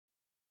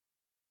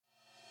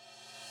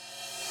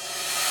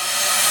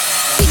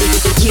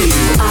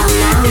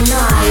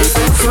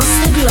across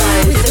the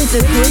globe with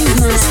the Groove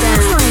Master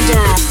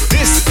Kryder.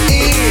 This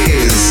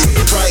is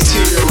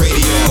Kryteria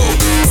Radio.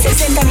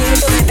 60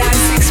 minutos de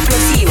dance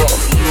explosivo.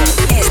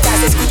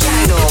 Estás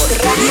escuchando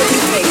Radio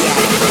Kryteria.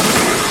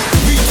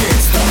 We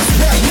can't stop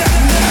right now.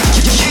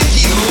 Get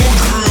your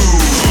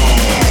groove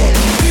on.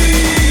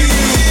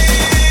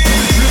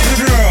 The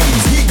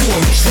drums, we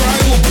going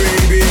tribal,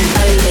 baby.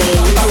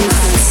 Only on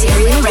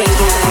Kryteria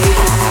Radio.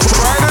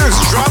 Kryder's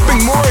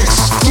dropping more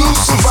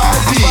exclusive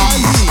ID.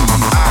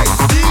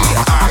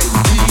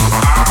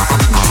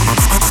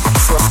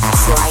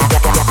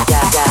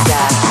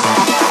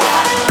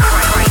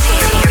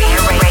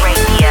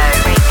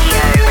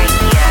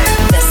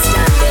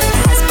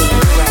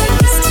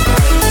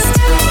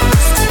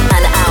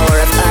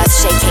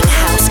 Shaking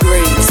house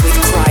grooves with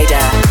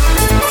Kryder.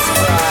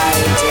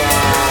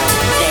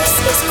 This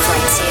is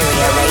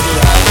Kryteria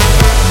Radio.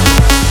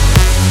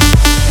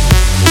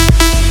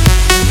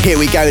 Here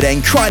we go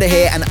then, Kryder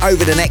here, and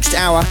over the next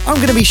hour, I'm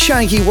going to be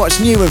showing you what's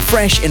new and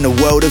fresh in the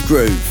world of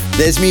groove.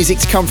 There's music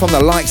to come from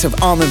the likes of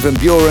Armin van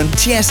Buuren,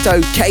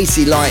 Tiesto,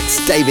 Casey Lights,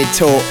 David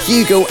Tort,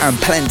 Hugo, and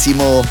plenty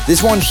more.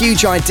 There's one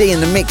huge ID in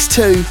the mix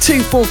too,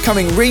 2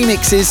 forthcoming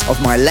remixes of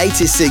my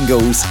latest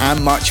singles,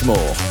 and much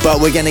more. But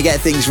we're going to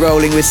get things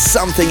rolling with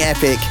something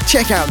epic.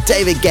 Check out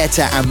David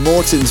Guetta and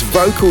Morton's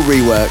vocal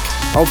rework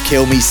of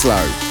Kill Me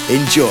Slow.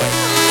 Enjoy.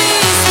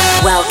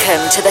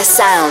 Welcome to the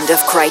sound of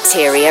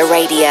Kryteria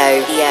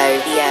Radio.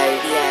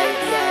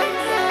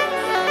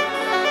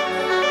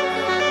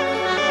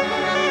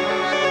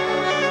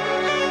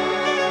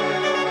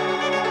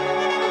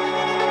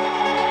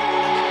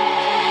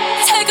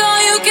 Take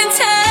all you can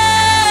take,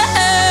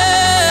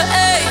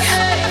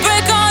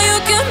 break all you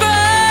can break.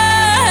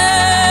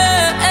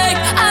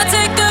 I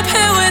take the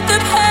pill with the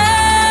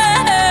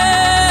pain.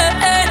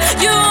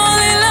 You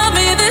only love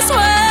me this way.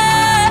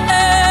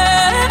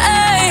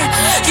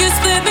 You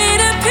split me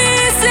to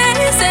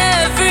pieces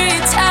every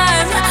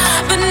time,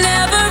 but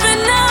never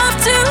enough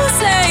to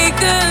say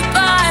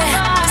goodbye.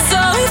 So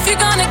if you're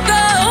gonna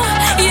go,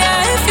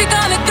 yeah, if you're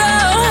gonna go,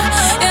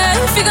 yeah,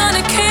 if you're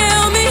gonna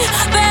kill me,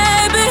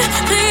 baby,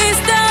 please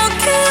don't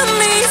kill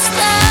me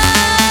slow.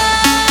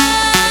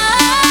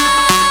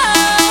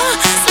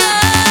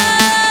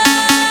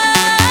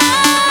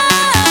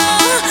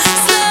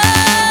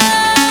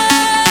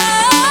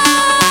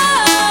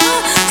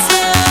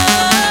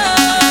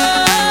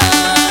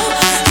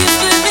 You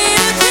split me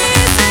to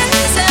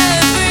pieces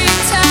every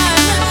time,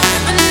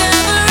 but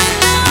never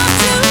enough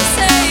to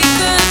say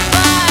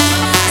goodbye.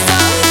 So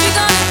if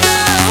you're gonna go,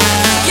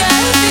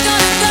 yeah, if you're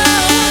gonna go,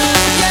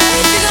 yeah,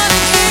 if you're gonna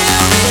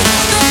kill me,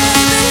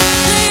 baby,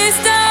 please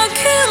don't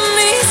kill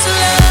me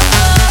slow.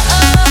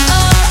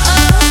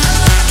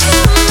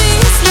 Kill me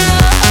slow.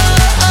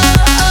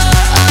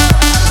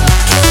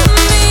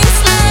 Kill me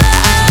slow.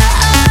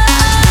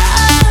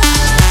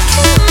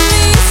 Kill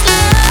me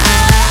slow.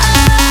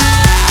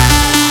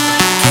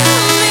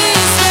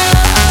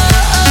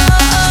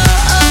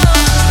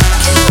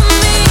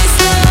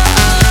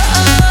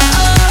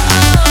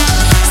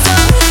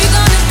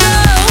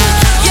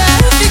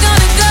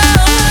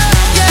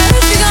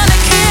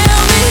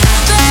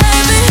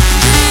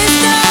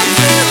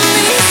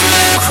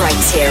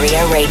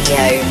 Kryteria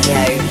Radio.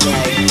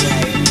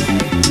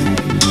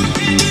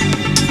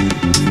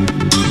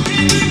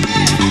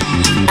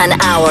 An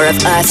hour of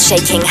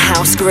earth-shaking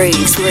house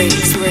grooves.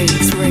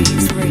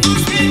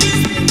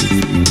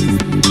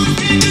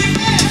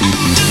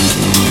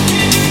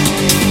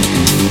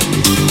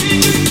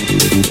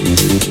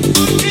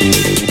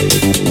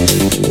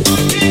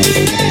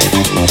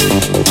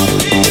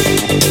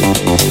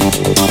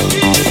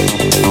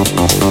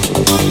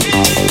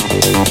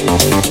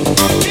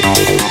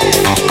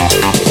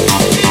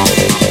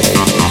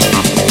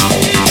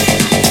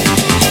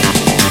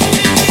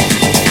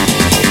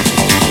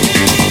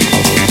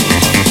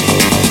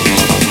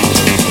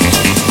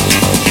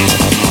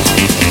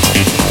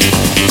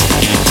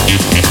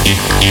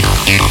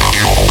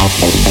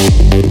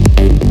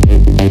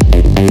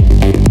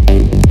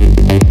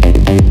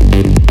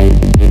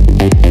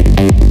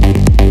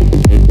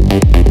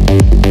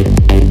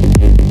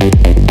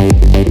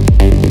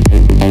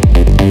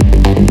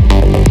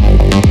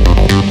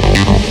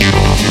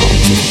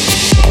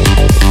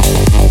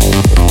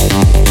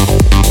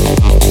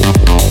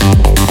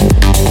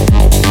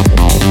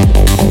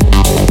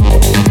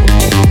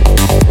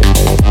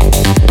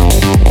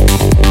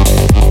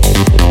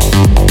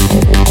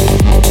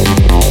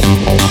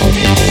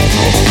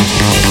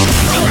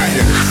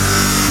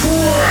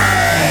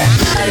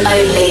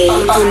 Only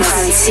on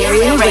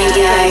Kryteria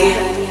Radio.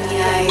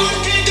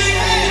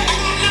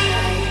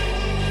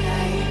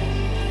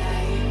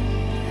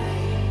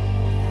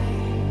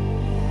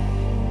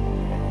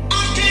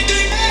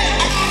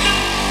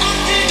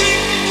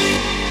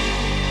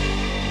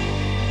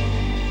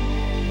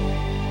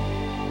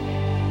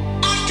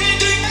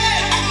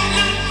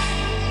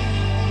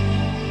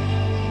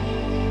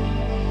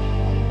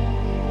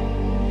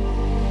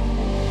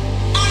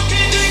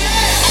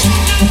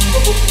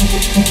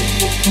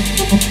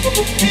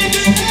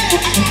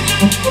 Can't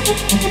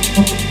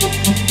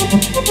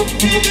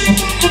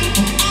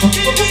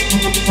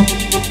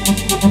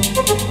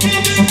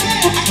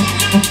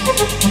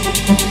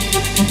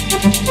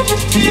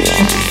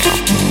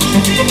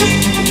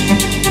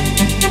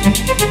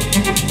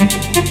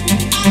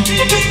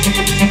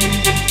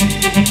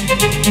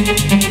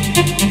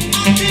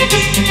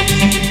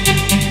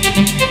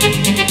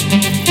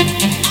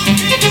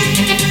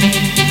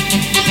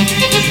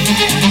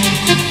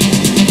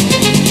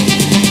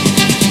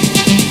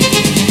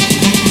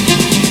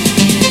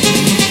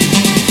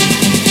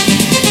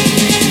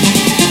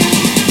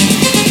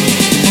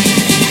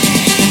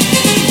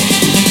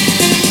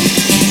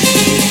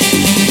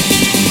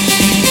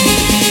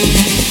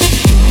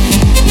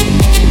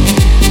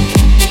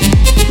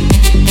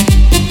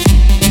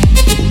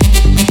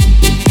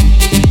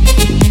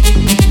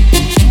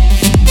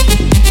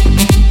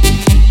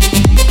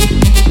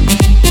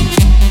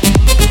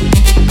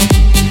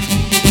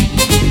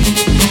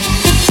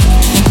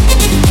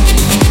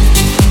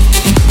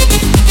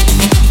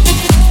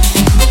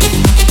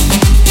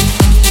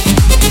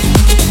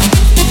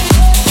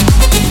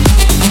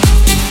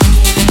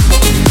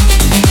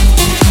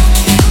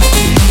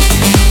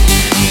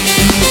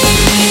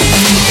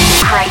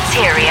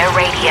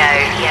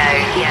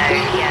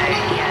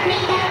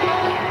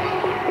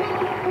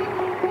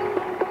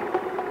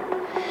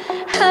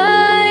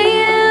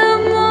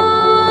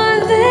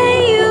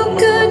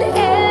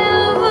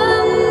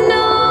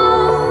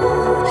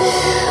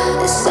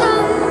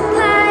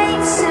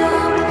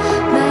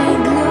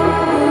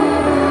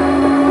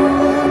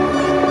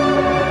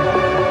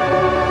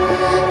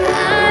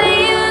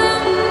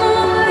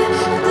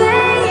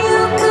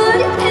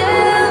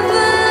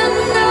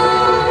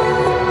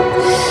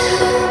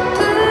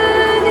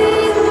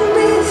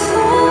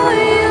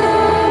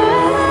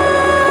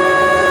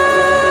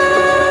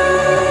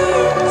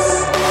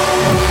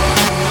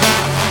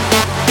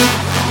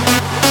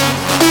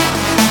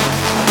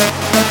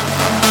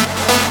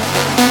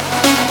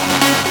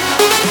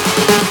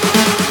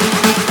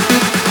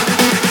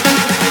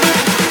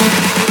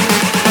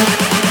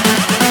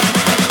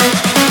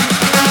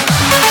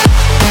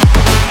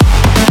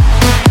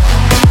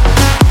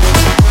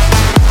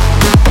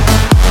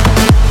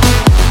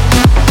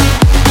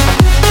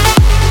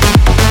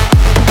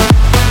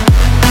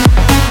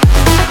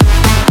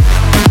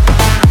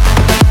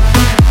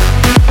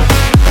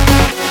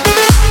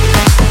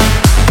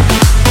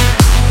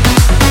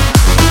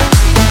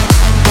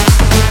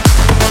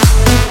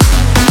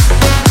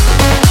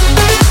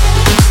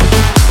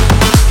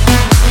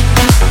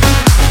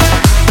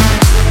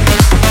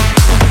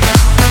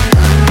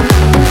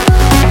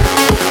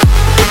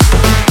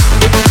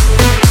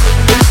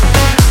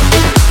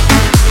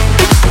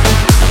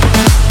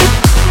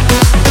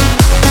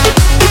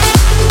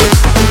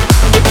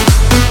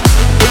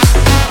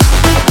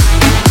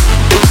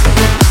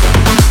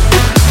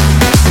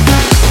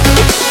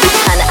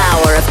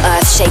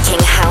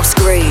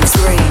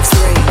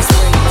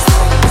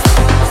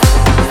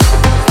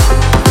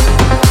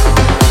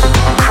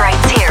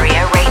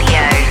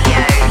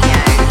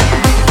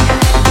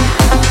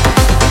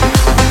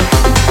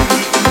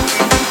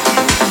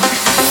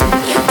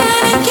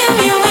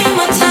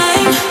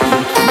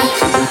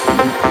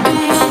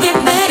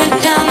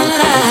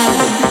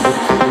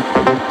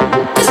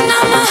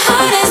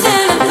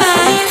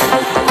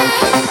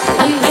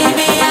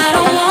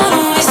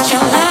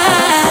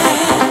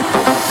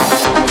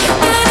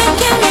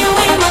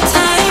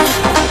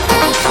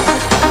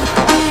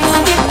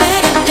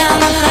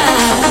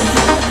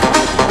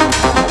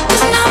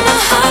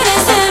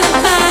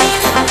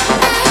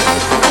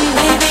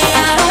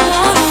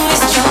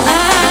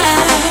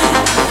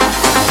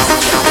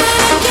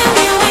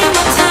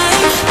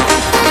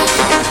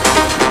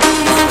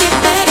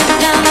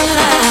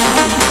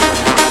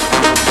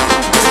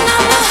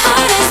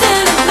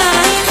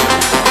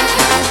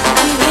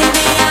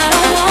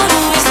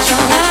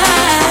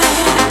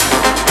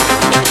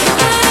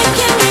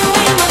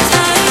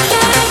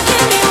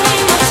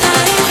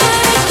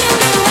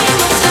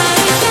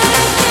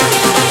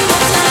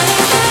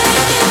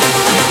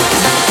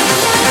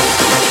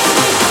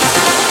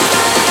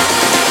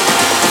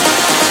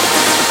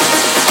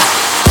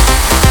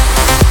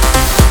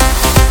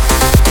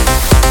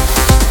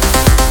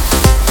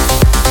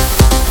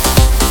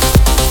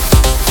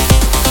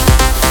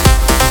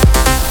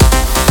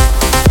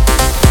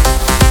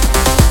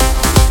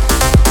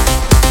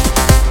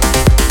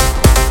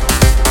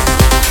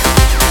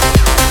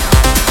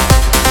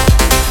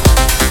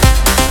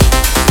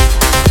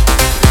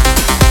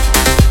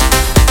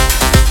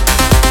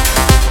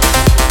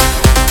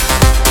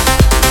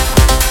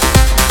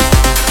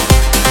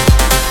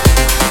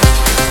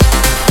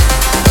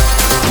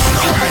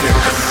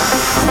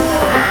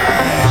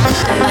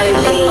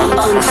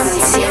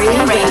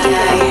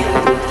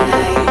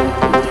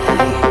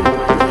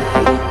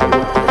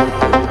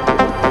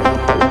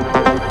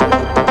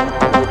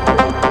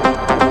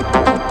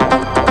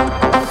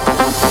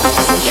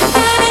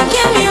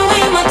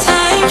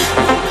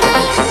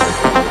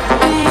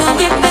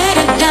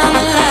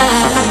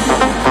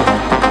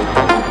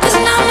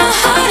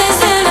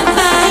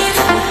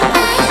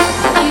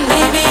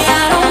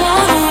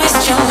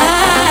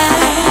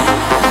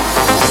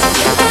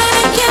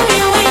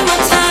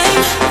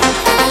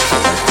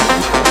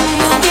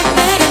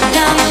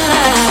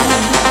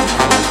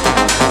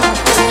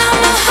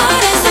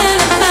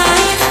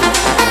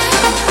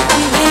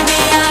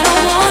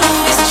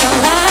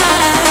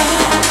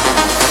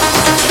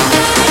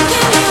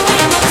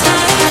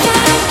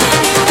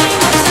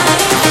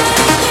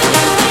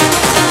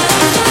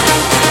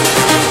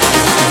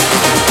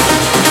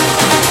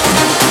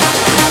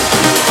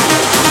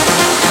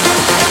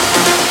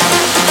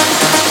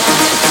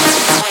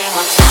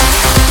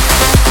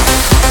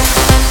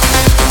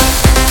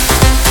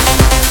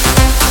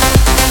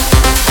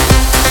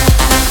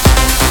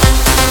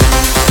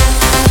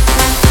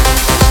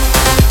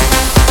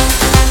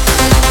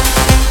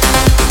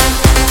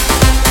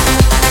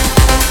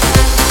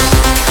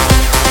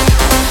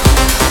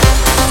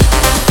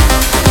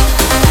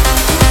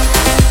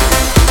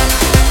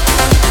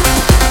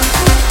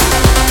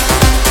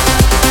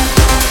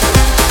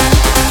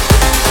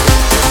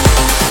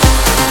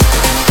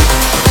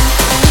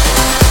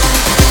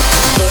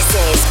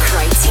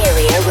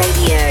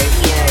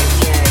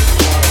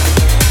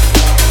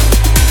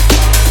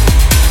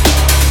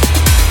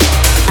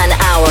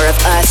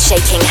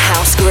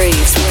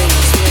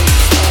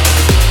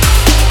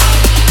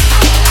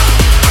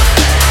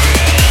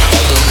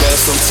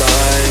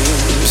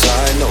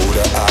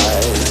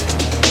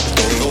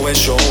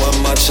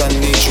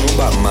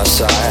my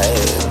side.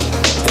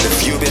 And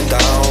if you've been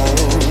down,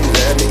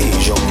 let me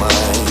ease your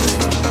mind.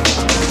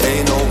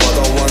 Ain't no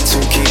other one to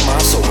keep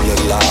my soul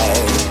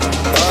alive.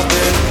 I've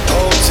been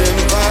holding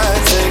back,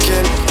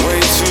 taking way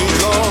too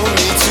long.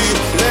 Need to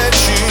let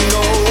you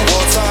know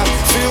what I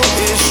feel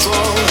is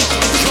strong.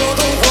 You're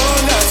the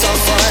one that I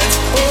find,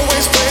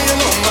 always playing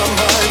on my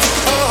mind.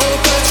 I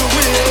hope that you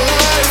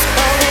realize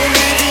I won't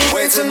leave you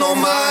waiting on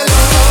my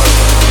love.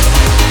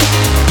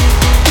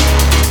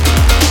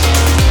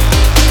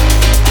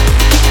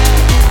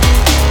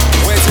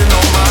 Waiting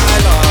on my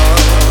love.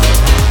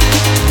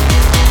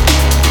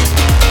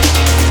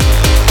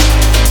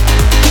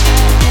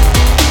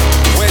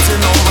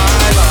 Waiting on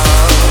my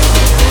love.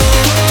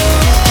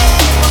 Waiting on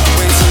my love.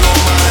 Waiting on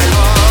my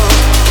love.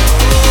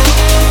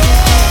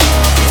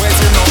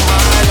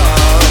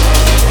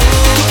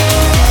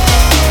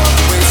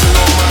 Waiting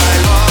on my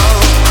love.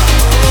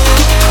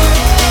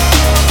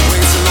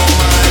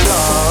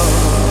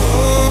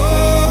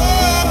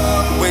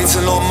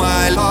 Waiting on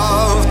my love. Waiting on my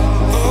love.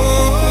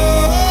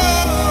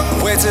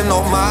 Waiting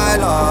on my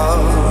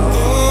love.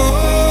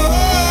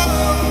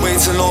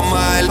 Waiting on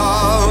my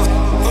love.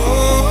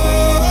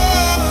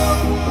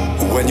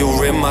 When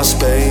you're in my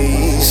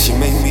space, you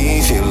make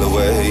me feel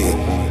away.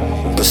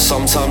 But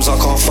sometimes I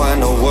can't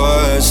find the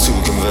words to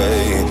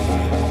convey.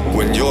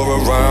 When you're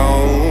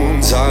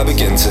around, I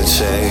begin to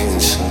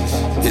change.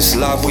 It's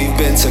like we've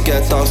been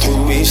together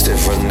through each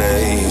different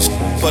days.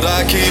 But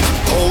I keep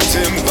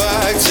holding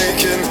back,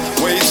 taking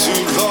way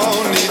too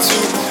long. Need to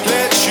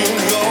let you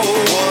know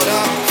what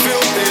I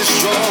feel is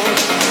strong.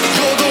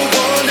 You're the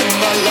one in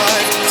my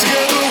life,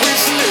 together we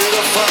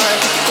solidify.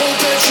 Hope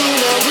that you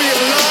now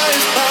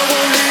realize I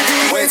won't leave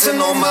you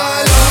waiting on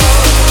my love.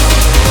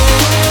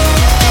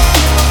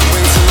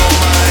 Waiting on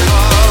my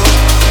love.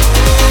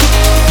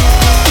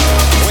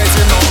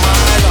 Waiting on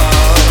my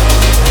love.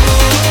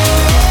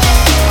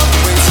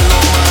 Waiting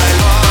on my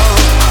love.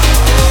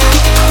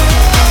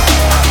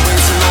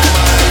 Waiting on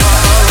my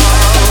love.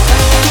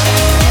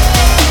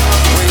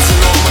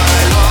 Waiting on my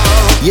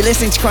love. You're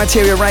listening to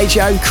Criteria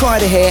Radio, Cry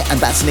to Hear, and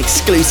that's an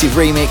exclusive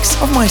remix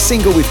of my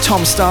single with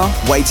Tom Starr,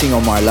 Waiting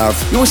on My Love.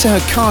 You also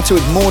heard Carter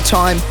with More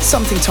Time,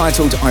 something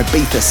titled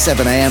Ibiza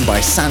 7am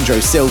by Sandro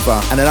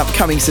Silva, and an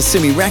upcoming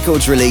Sasumi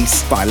Records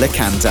release by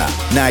Lakanda.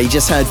 Now you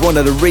just heard one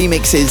of the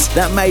remixes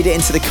that made it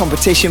into the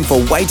competition for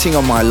Waiting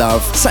on My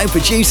Love. So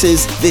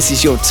producers, this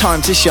is your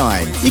time to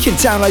shine. You can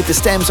download the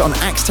stems on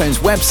Axtone's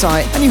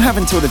website, and you have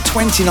until the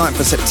 29th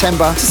of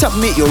September to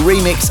submit your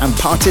remix and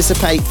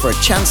participate for a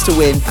chance to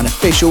win an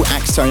official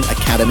Axtone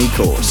Academy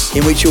course,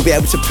 in which you'll be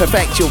able to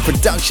perfect your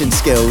production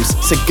skills,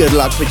 so good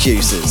luck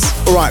producers.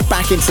 Alright,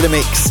 back into the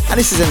mix, and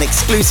this is an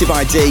exclusive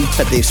ID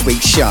for this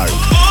week's show.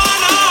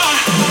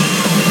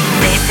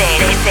 This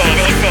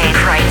is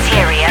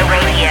Criteria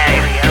Radio.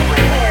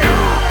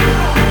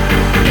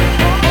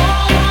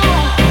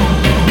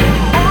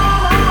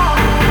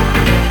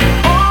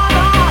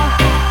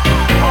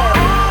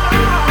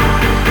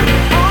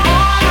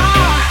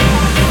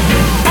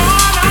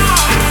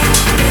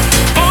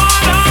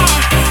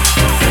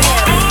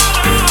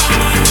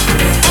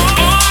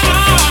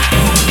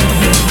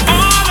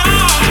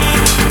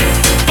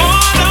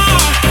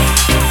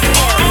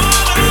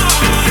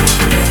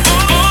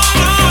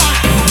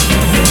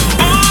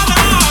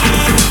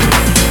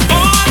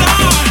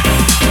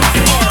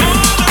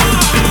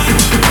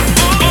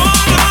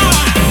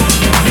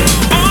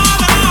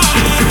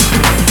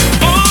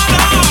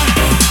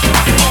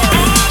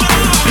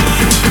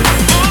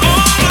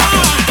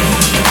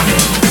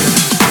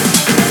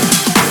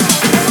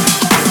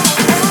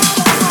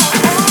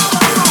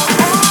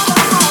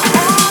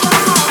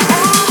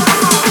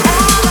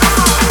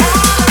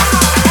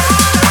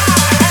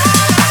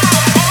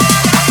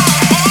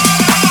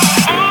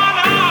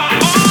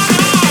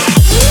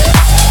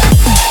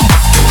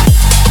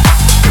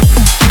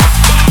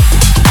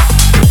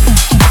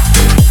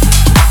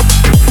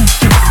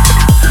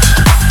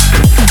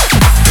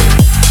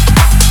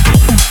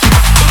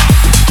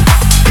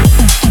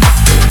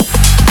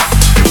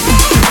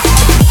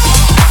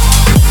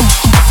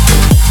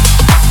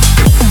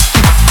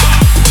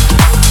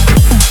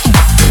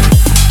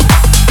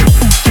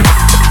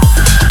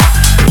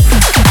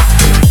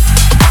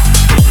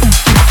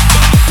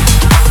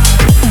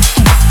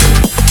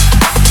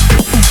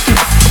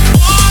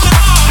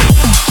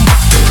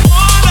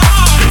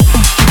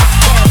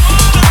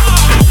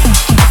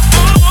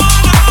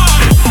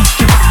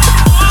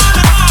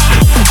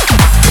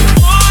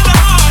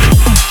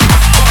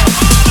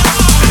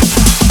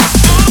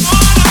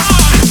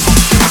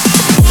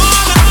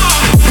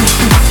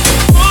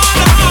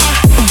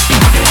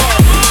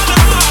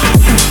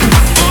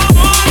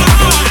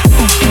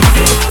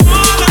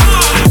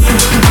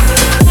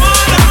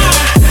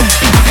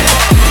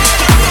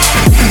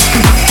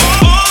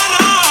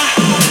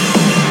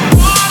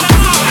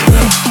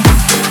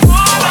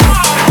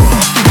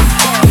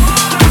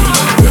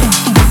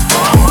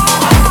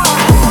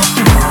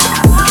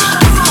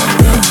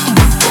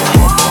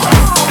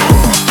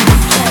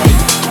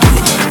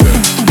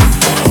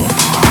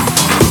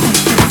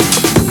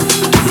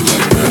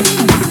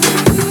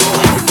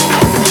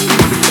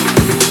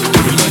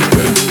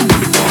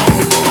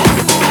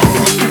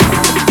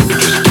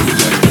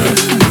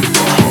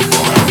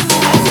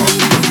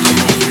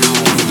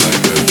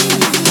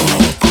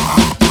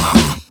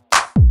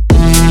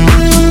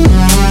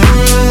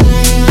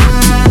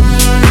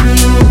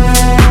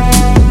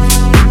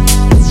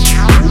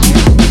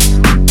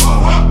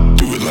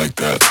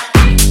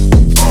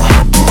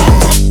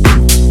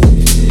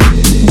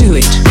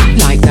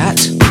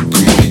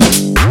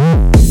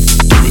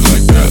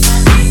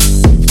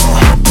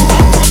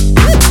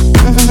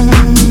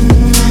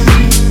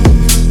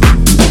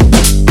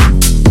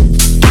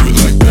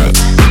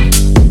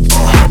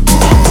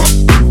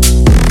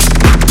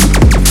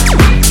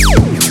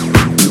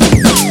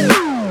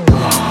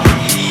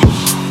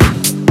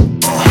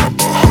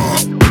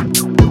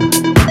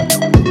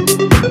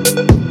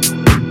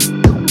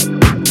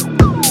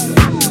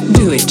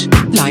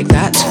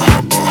 like that?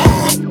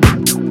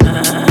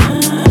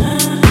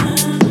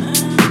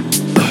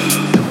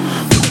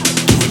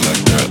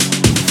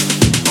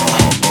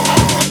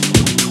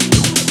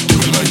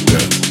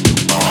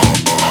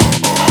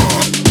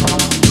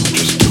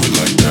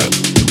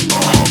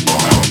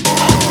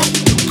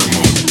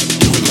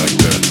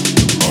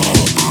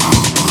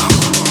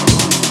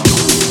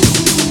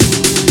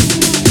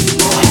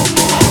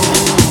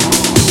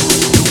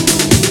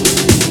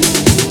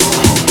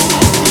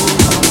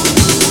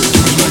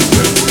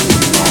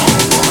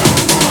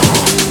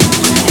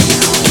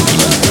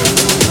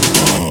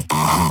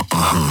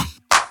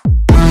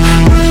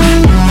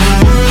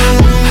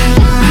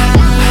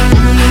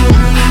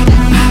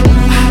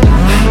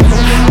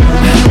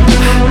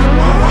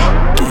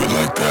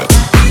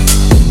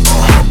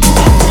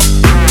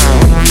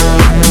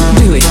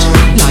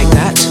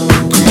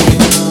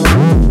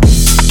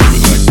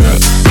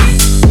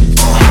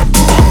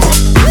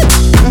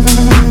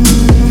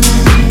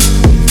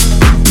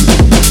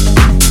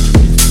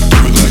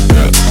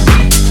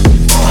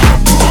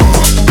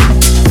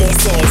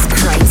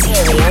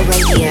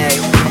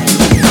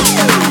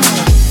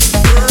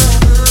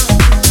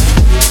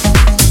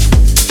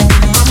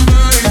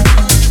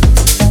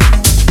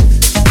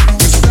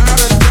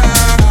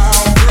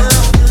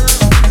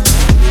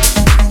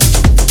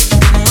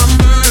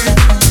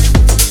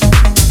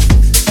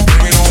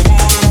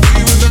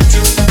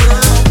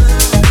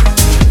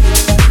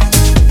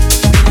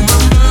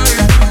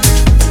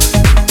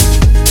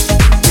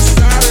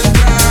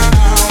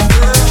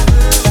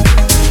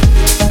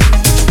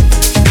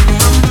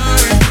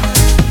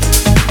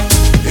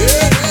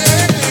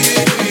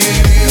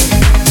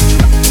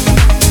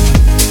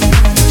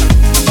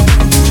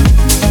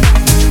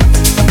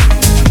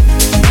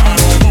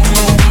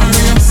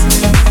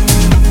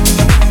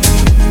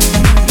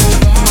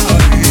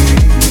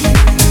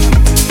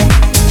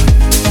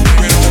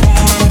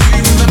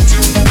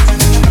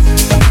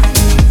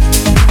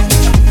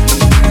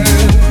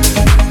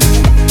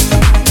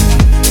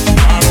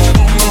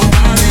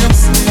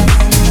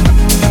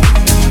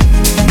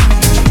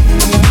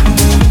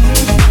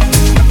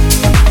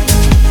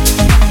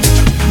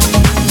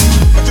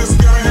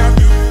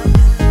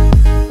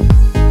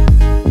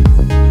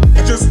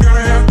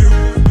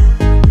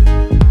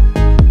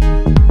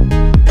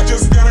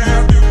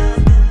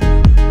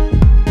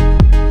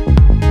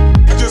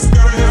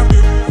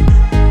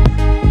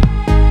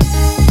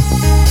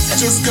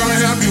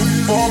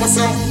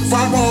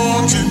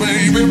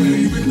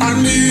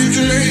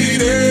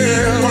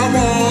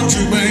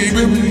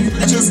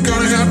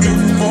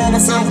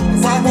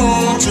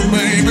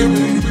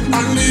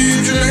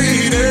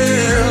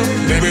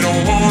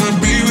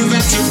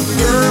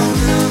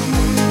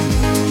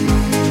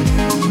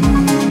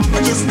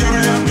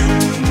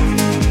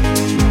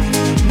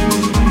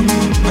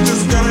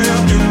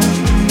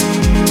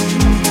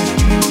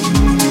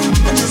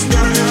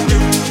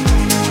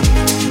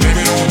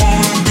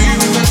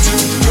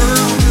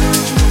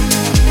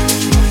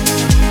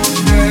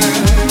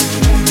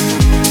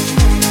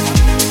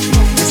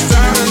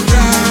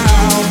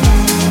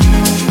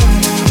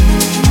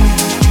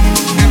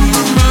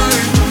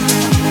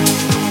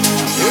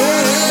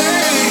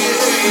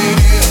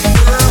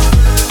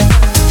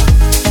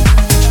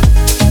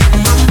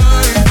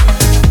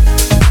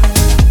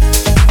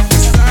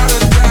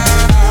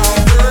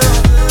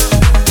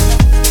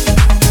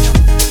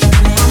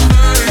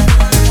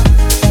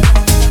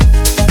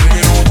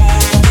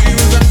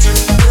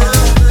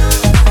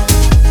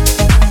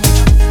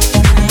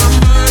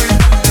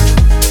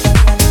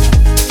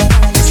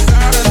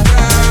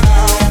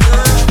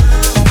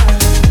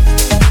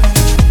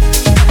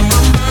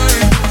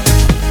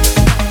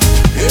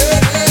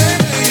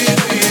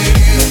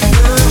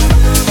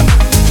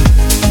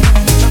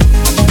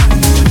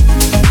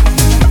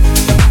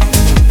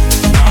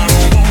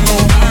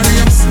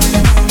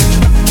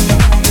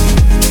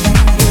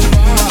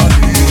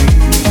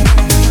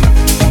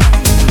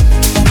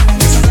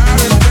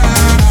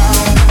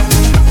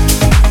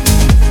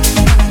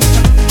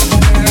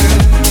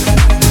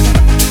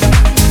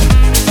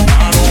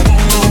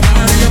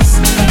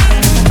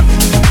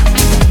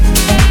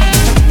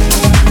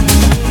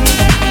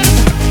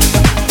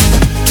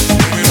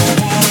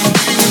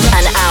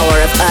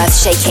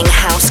 Shaking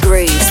house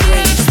grooves.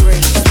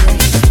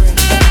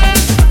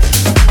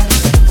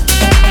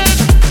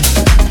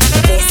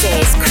 This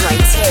is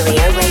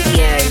Kryteria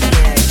Radio.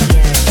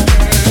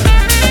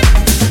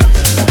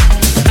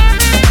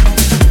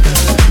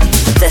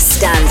 The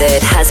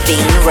standard has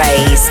been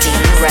raised.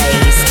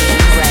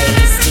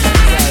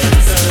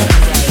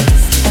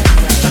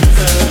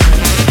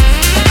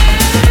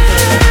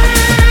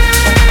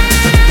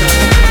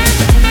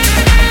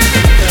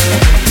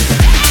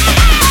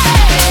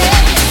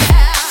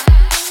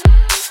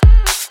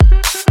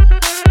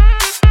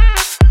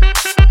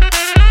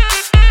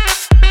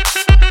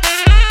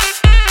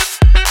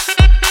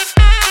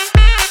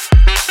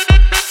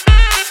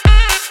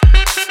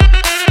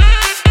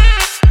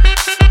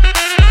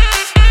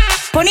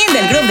 Poniendo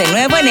el groove de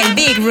nuevo en el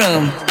Big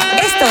Room.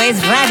 Esto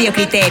es Radio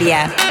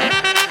Kryteria.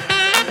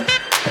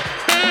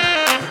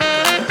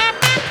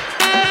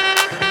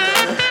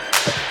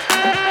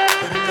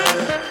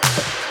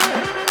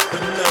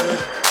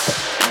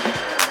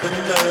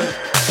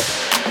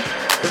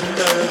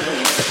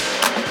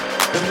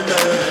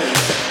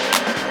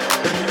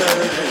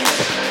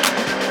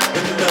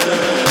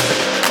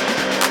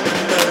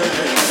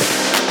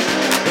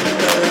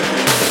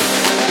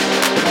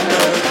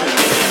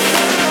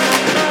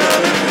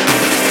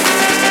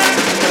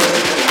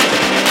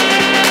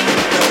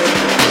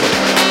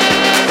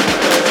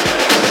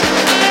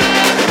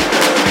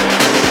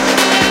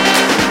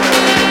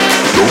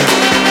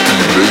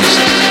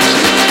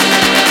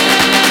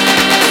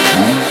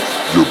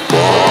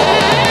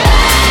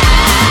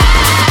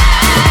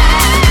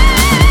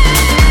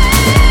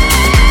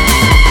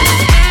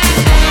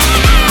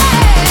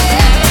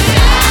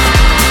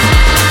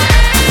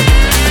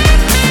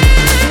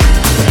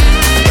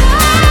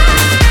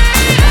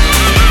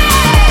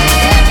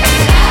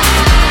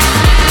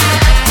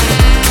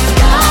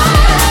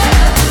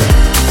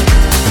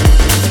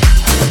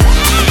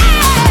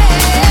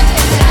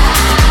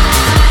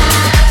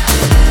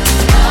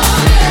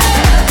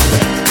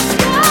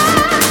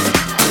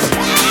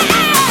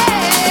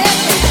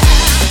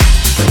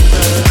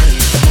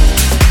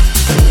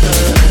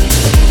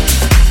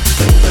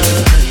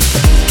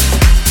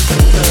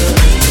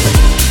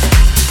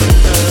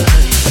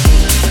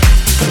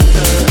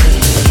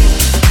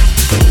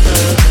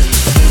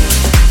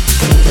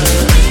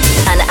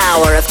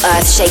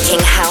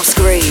 Earth-shaking house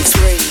grooves.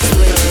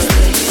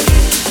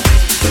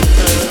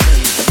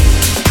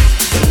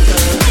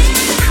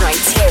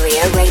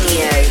 Criteria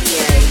Radio.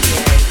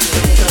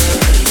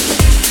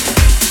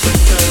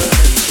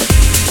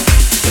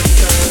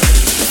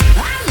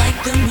 I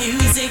like the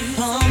music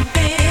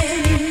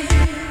pumping.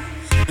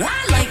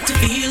 I like to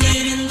feel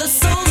it in the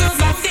soles of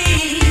my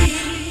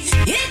feet.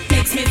 It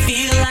makes me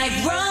feel like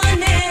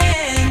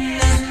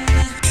running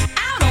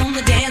out on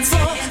the dance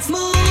floor,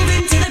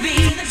 moving to the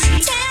beat.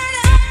 Tear it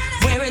up,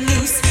 wear it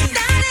loose,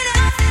 light it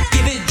up,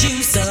 give it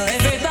juice,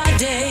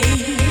 everybody.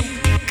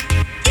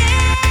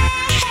 Yeah,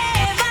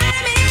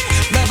 vitamin,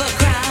 love a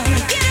crowd,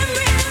 get 'em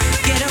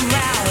ripped, get 'em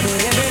rowdy,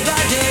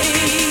 everybody.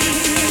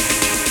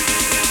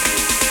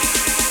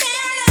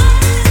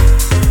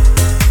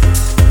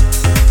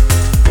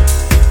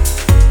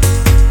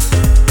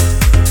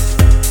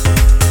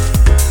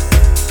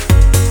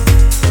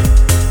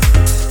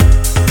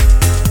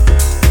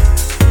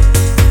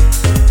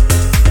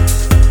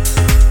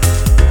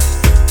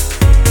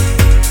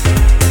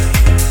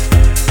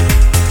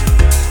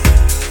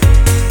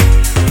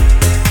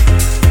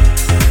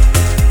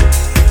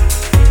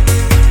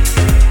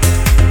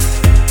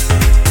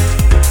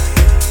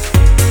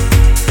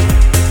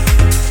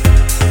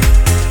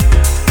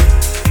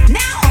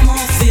 Now I'm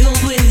all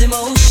filled with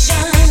emotion.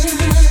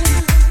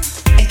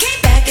 I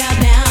can't back out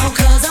now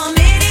 'cause I'm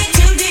in it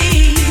too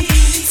deep.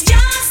 It's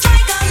just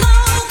like a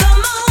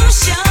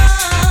locomotion.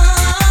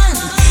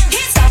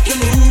 Can't stop the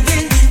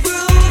moving,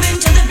 grooving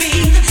to the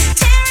beat.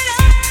 Tear it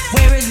up,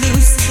 wear it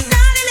loose,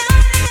 light it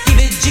up, give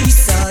it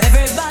juice,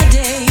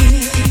 everybody.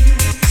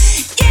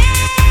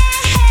 Yeah,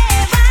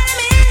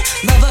 vitamin,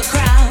 love a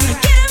crowd,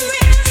 get 'em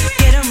ripped,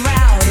 get 'em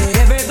rowdy,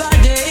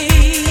 everybody.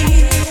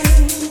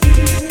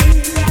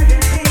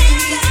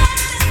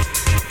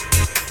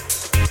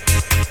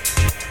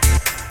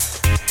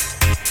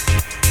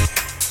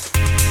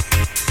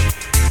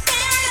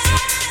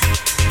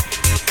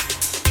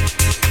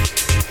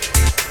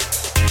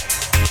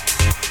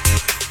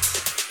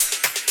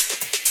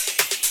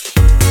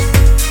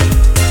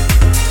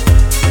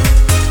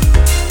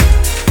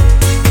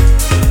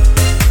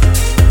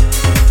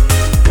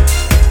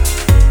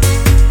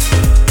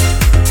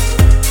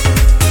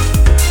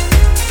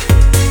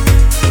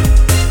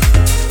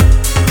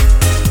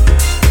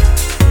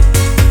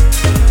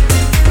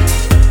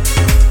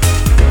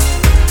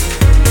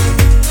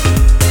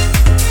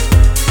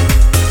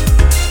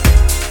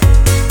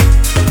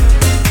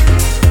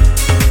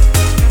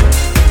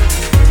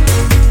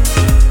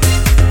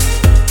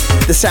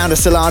 The sound of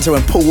Solardo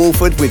and Paul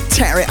Wolford with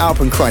Tear It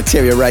Up on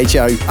Criteria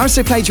Radio. I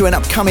also played you an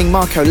upcoming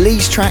Marco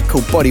Lee's track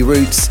called Body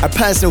Roots, a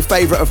personal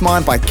favourite of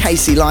mine by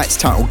Casey Lights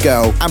titled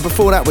Girl, and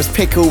before that was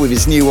Pickle with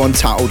his new one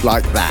titled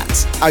Like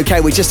That. Okay,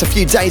 we're just a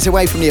few days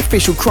away from the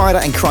official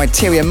Kryder and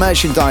Criteria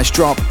merchandise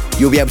drop.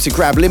 You'll be able to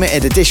grab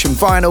limited edition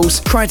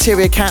vinyls,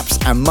 Criteria caps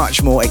and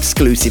much more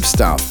exclusive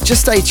stuff.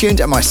 Just stay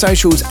tuned at my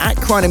socials at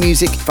Kryder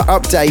Music for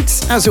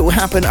updates as it will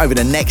happen over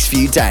the next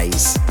few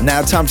days.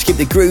 Now time to keep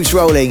the grooves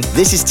rolling.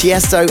 This is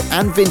Tiesto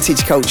and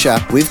Vintage Culture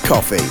with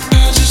Coffee.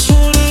 I just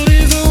wanna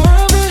leave the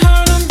world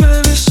behind and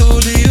baby, so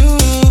do you.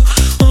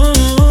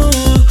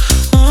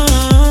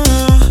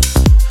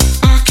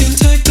 I can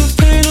take the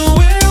pain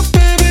away,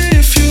 baby,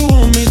 if you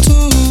want me to.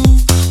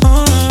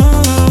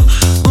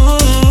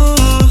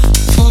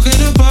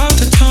 Forget about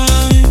the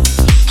time.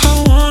 I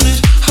want it,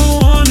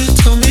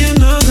 tell me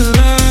another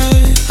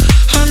lie.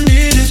 I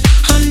need it,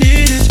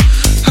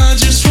 I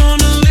just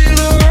wanna leave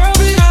the world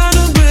behind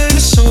and baby,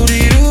 so do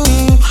you.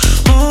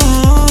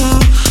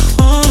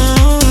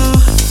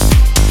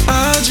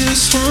 I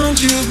just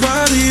want your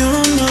body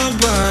on my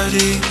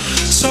body.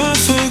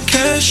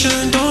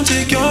 Suffocation, don't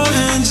take your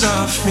hands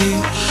off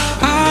me.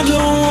 I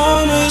don't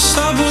wanna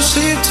stop or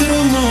sleep till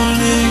the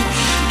morning.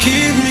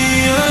 Keep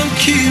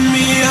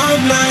me up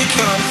like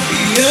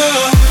coffee,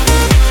 yeah.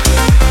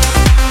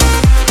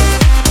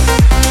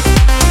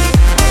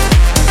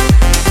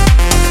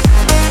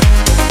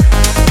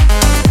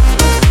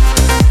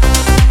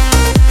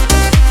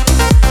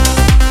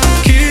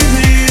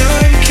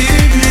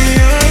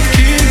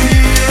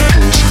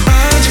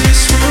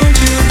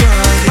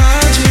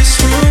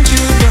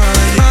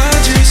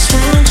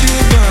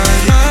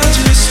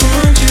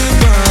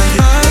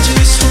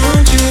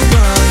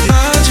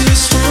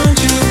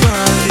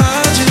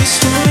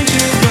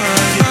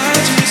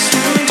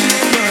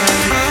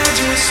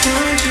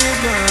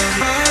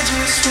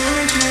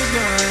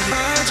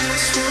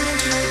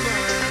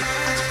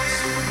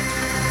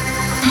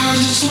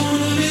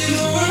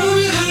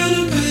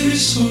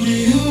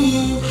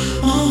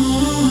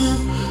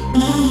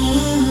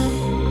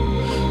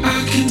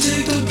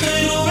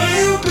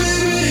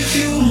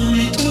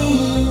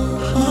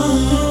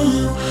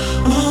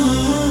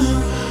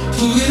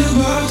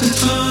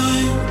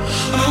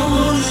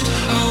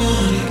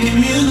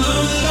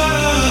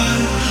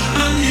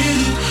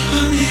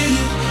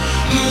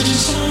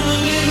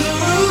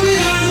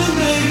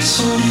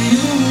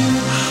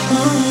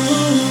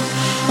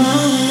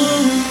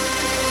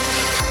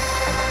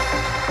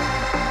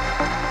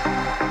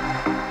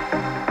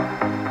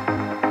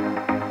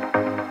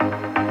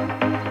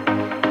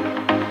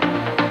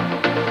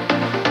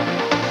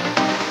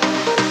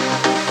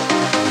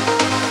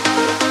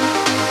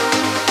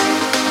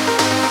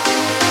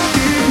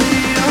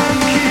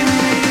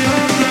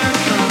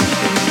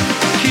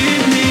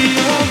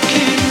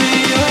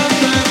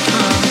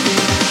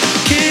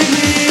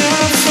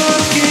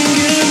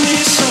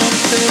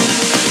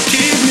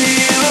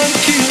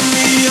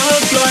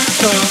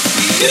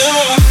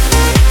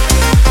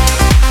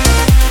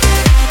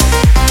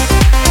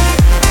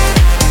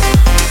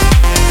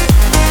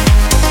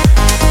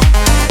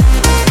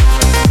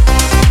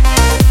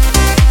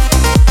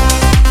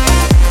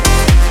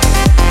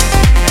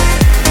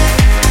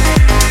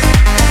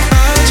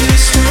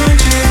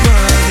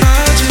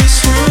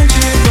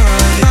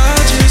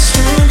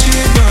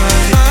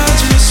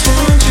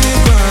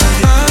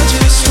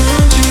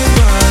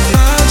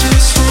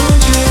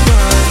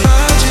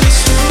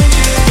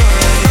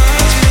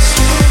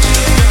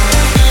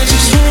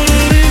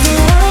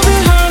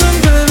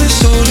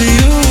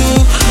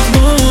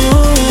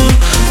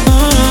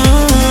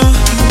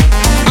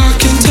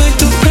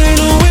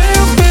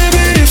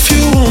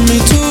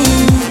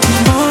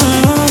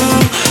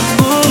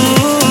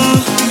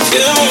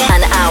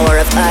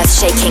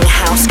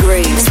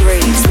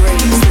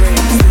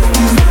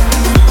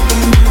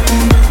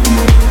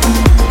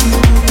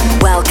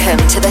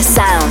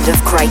 sound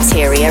of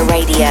Criteria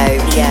Radio.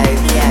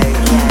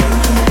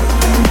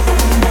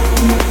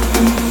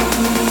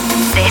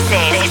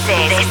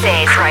 This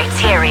is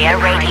Criteria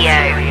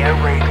Radio.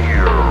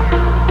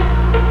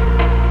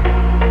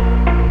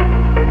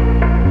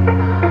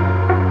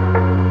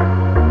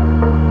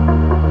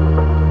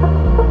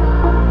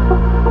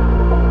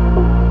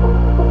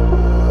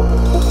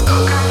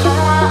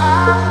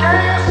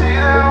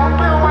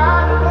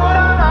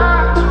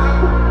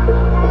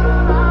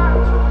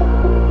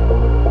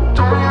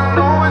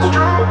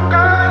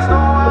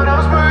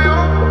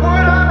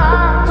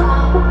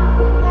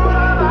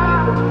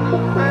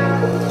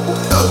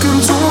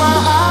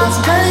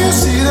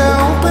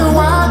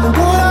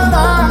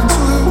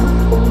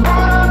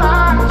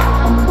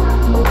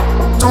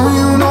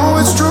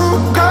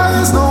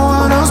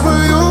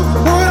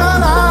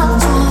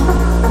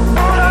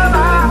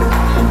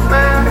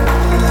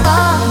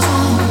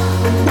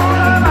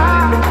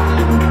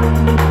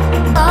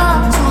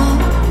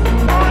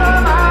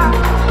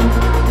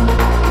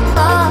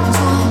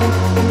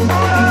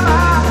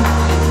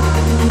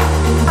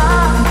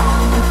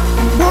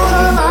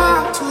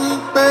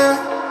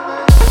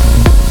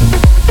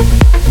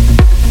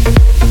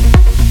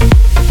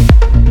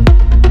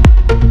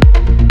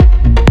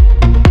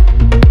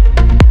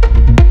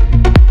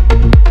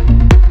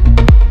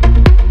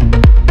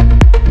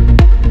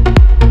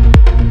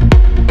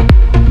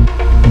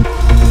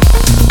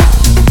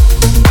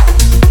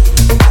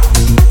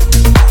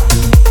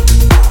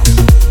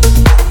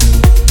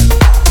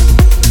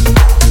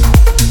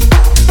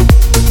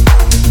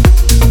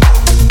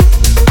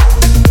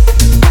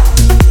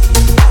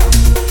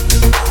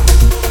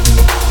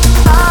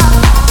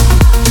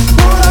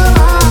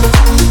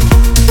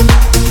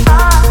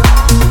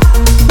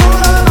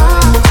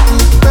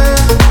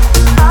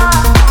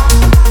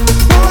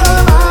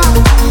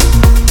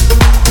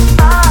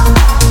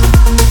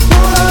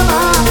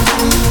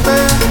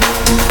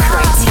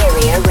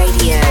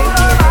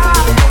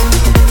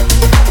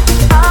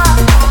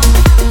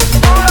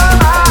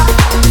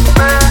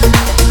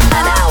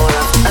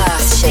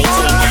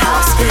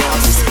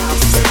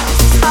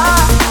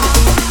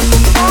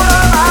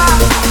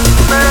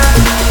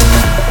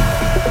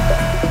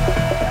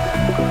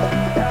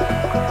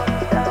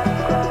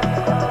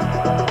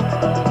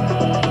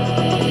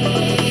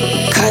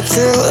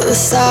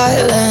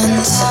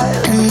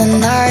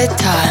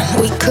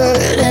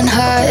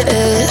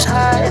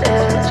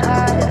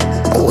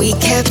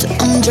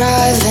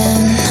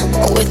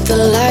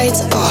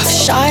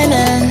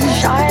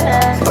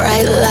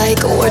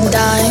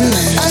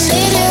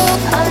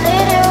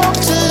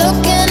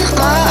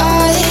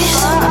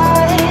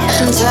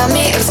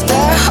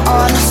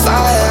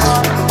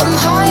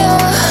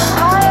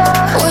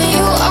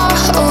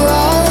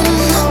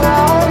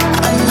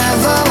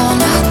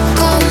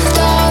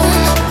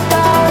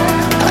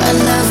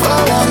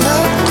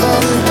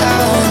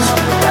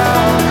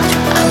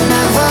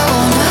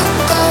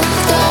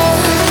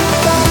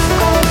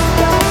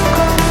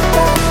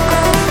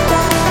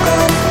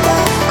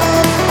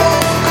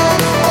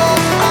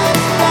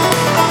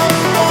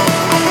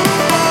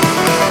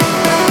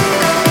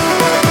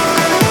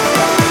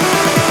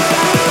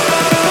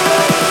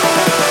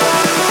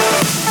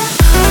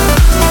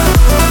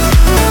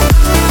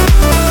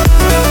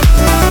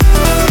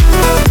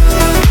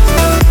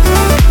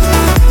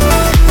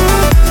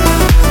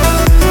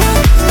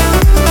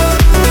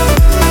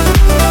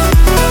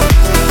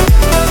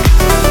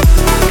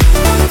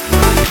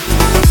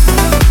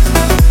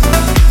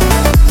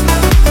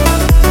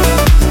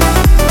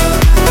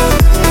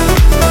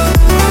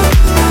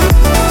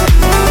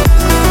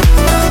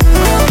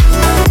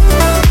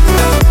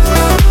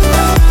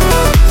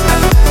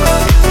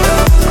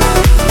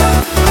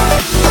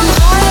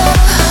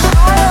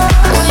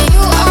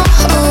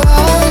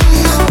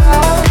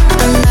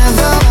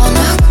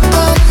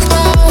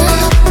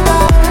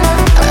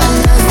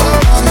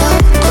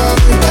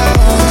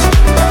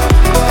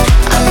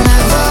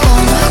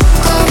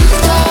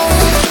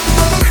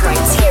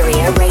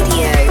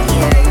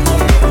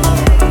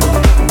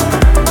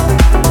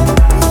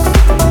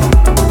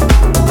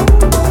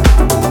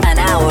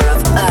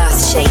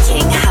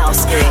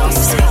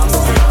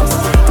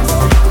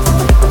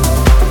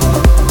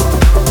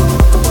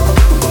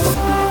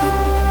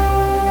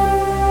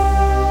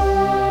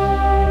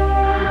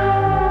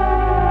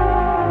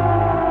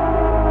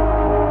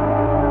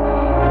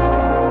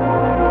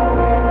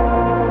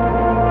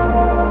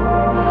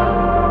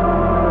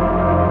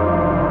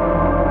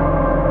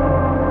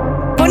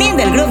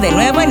 de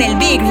nuevo en el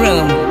Big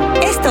Room.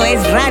 Esto es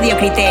Radio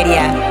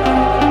Criteria.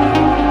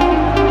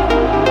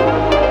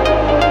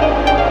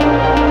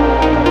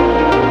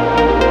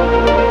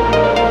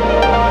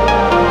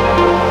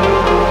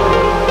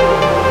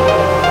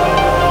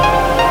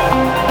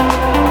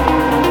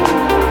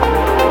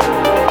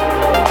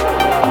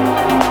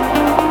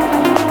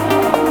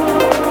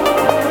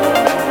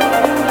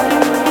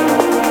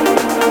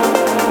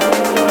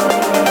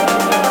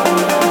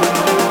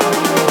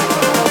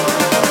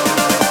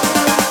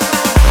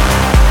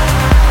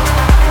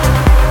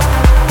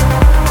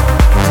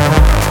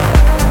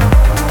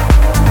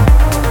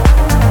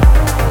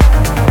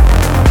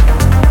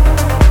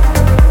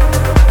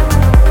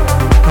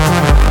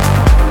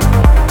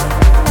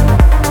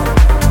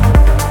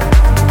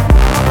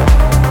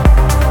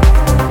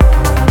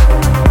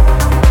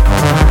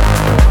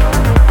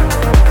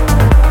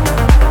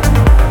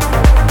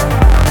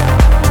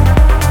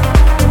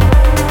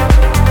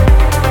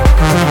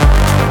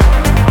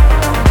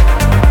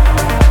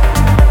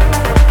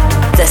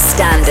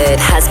 standard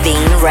has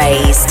been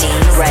raised.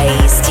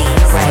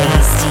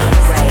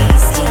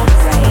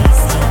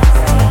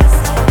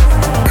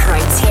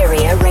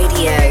 Criteria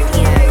Radio.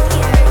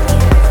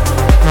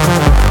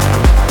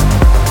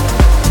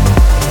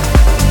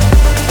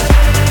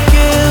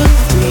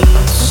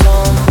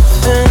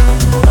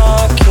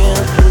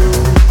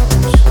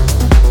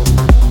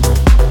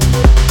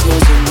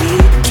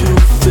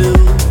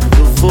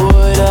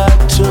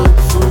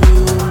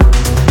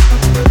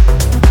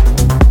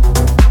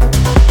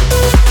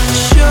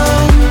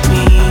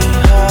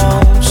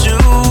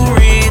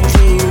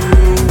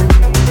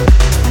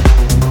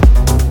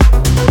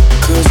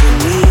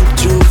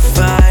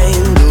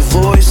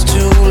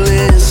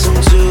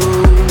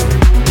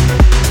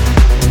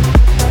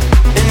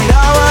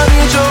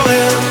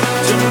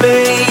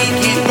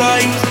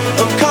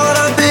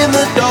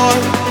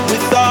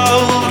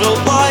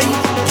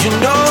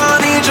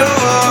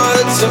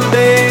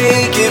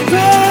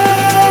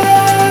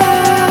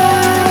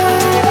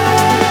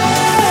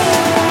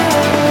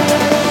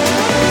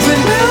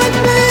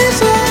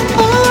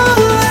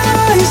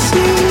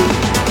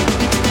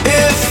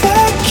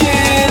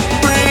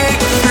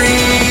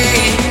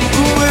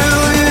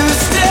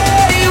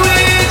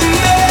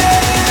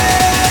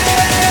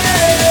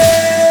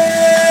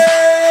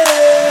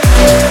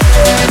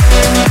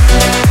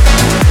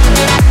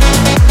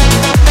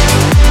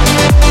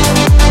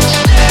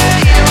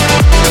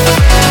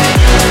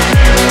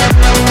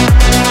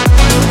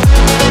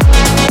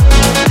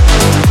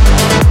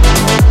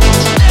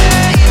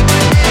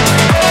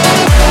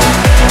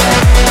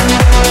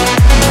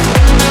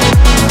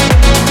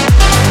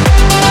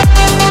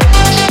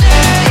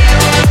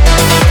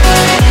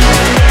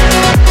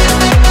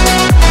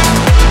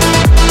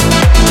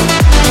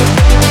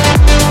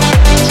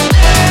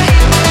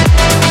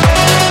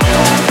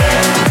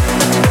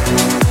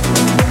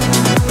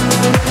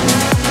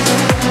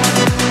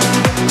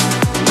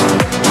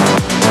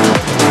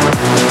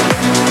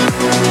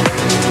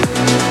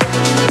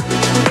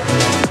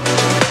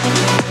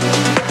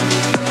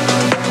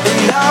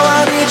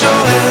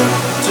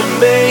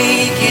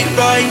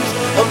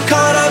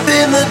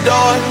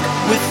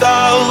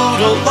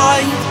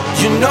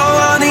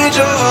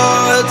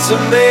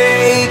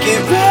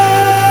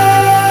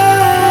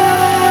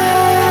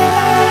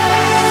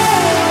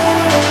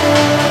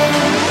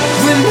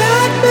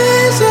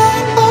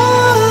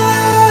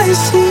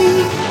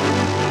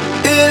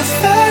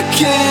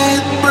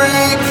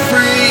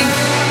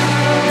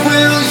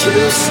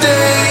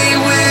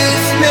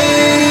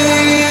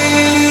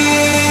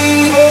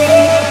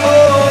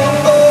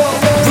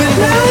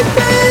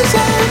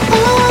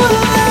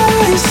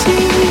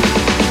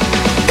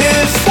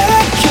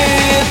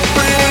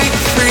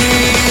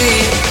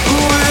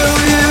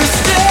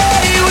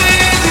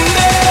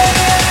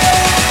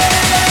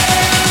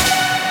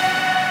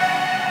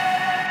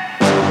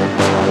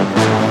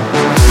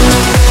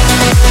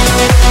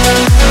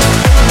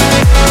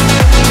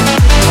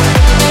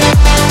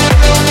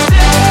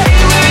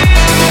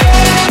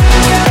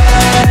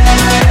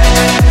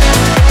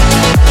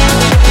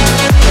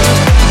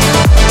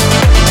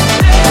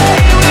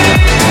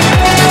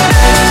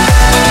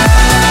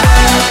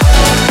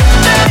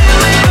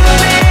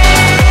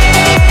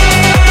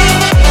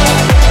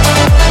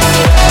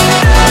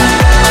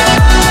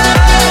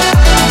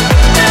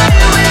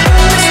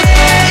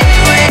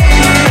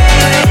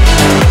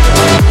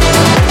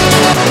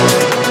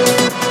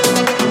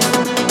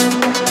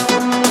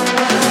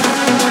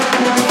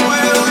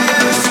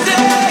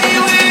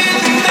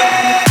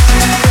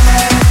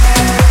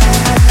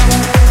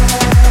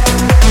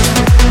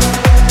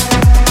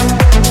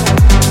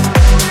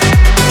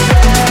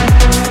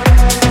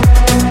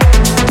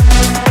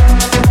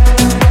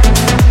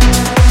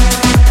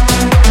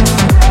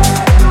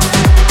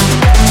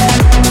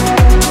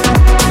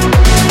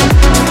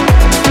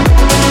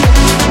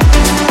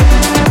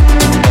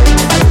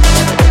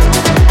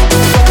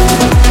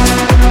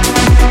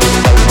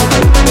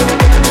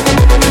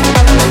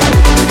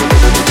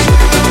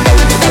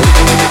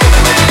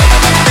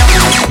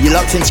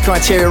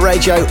 Criteria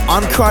Radio,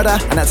 I'm Crudder,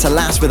 and that's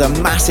Alas with a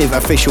massive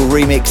official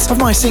remix of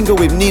my single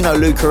with Nino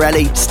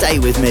Lucarelli, Stay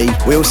With Me.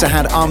 We also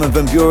had Armin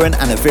van Buuren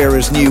and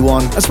Avira's new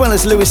one, as well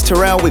as Lewis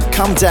Terrell with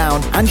Come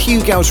Down and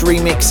Hugel's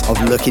remix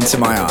of Look Into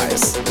My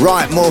Eyes.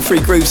 Right, more free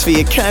grooves for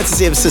you,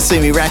 courtesy of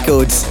Sasumi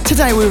Records.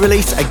 Today we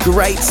released a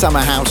great summer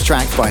house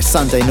track by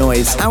Sunday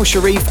Noise, Al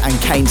Sharif and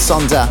Kane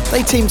Sonda.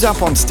 They teamed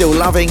up on Still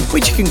Loving,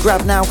 which you can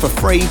grab now for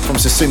free from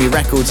Sasumi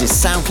Records'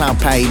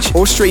 SoundCloud page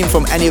or stream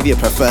from any of your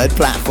preferred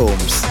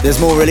platforms. There's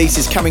more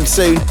releases coming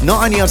soon,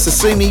 not only on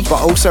Sasumi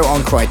but also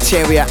on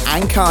Criteria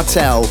and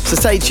Cartel, so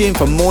stay tuned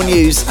for more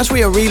news as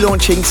we are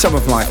relaunching some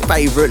of my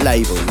favourite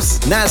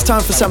labels. Now it's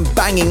time for some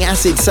banging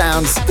acid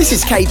sounds. This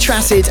is Kate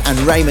Tracid and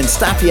Raymond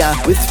Stapia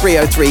with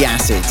 303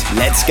 Acid.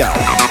 Let's go.